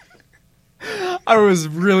 I was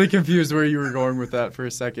really confused where you were going with that for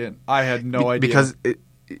a second. I had no idea. Because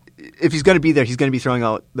if he's going to be there, he's going to be throwing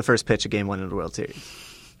out the first pitch of Game 1 of the World Series.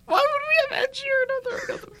 why would we have Ed Sheeran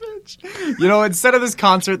throwing out the pitch? You know, instead of this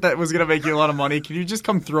concert that was going to make you a lot of money, can you just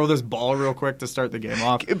come throw this ball real quick to start the game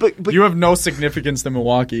off? But You have no significance to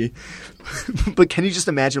Milwaukee. but can you just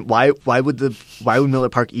imagine why would Miller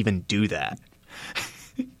Park even do that?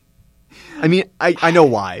 I mean, I know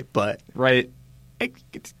why, but Right.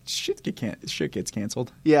 Shit gets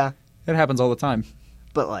canceled. yeah, It happens all the time.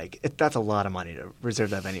 but like that's a lot of money to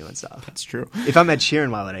reserve that venue and stuff. That's true. If I'm Ed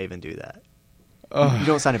Sheeran, why would I even do that? You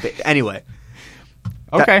don't sign a bit anyway.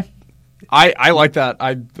 Okay. I like that.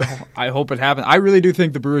 I hope it happens. I really do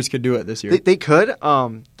think the Brewers could do it this year. They could.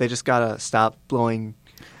 They just gotta stop blowing.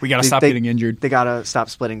 We got to stop getting injured. They gotta stop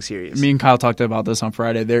splitting series. Me and Kyle talked about this on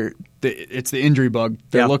Friday. It's the injury bug.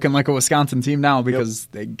 They're Yeah. looking like a Wisconsin team now because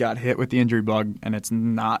they got hit with the injury bug, and it's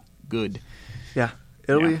not good. Yeah,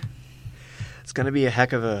 it'll Yeah. be. It's gonna be a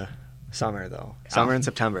heck of a summer though. Summer in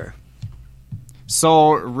September.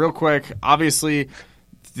 So, real quick, obviously,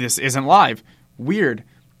 this isn't live. Weird.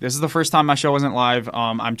 This is the first time my show isn't live.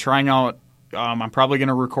 I'm trying out. I'm probably going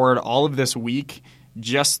to record all of this week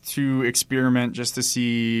just to experiment, just to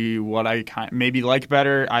see what I maybe like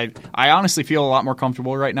better. I honestly feel a lot more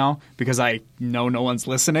comfortable right now because I know no one's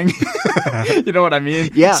listening. You know what I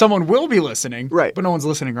mean? Yeah. Someone will be listening, right? But no one's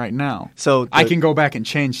listening right now. So I can go back and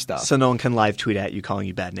change stuff. So no one can live tweet at you calling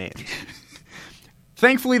you bad names.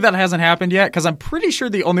 Thankfully, that hasn't happened yet because I'm pretty sure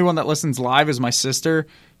the only one that listens live is my sister,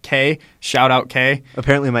 Kay. Shout out, Kay.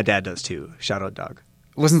 Apparently, my dad does too. Shout out, Doug.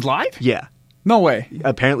 Listens live? Yeah. No way.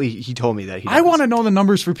 Apparently, he told me that he does. I want to know the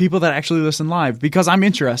numbers for people that actually listen live because I'm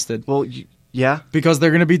interested. Well, yeah. Because they're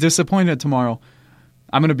going to be disappointed tomorrow.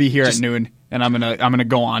 I'm going to be here at noon, and I'm gonna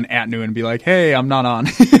go on at noon and be like, "Hey, I'm not on."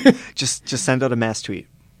 just send out a mass tweet.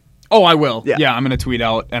 Oh, I will. Yeah, I'm going to tweet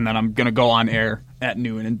out, and then I'm going to go on air at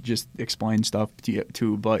noon and just explain stuff to you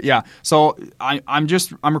too. But yeah, so I'm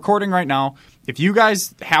recording right now. If you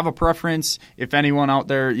guys have a preference, if anyone out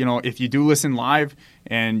there, if you do listen live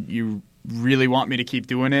and you really want me to keep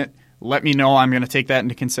doing it, let me know. I'm going to take that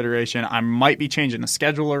into consideration. I might be changing the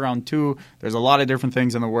schedule around too. There's a lot of different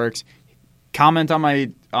things in the works. Comment on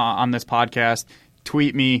my on this podcast.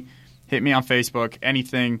 Tweet me. Hit me on Facebook.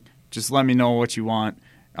 Anything. Just let me know what you want.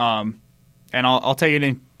 And I'll take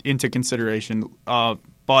it into consideration.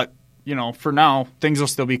 But, for now, things will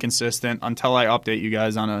still be consistent until I update you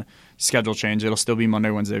guys on a schedule change. It'll still be Monday,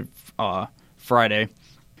 Wednesday, Friday.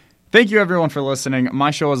 Thank you, everyone, for listening.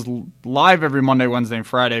 My show is live every Monday, Wednesday, and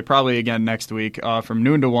Friday, probably again next week, from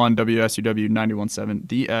noon to 1, WSUW 91.7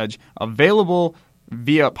 The Edge. Available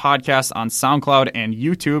via podcast on SoundCloud and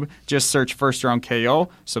YouTube. Just search First Round KO,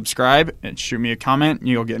 subscribe, and shoot me a comment. And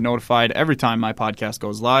you'll get notified every time my podcast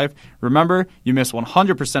goes live. Remember, you miss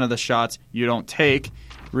 100% of the shots you don't take.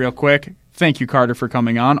 Real quick, thank you, Carter, for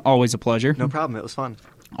coming on. Always a pleasure. No problem. It was fun.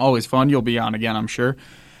 Always fun. You'll be on again, I'm sure.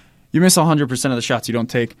 You miss 100% of the shots you don't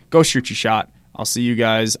take. Go shoot your shot. I'll see you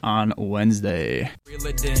guys on Wednesday. Reel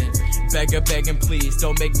it in. Begging, please,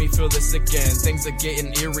 don't make me feel this again. Things are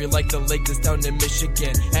getting eerie like the lake that's down in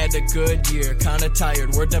Michigan. Had a good year, kinda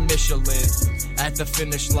tired, we're the Michelin. At the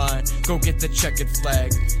finish line, go get the checkered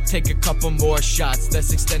flag. Take a couple more shots,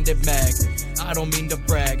 that's extended mag. I don't mean to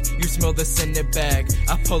brag, you smell this in the bag.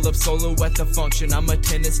 I pull up solo at the function, I'm a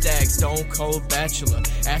tennis stag. Stone cold bachelor,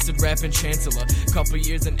 acid rapping chancellor. Couple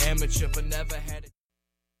years an amateur, but never had it.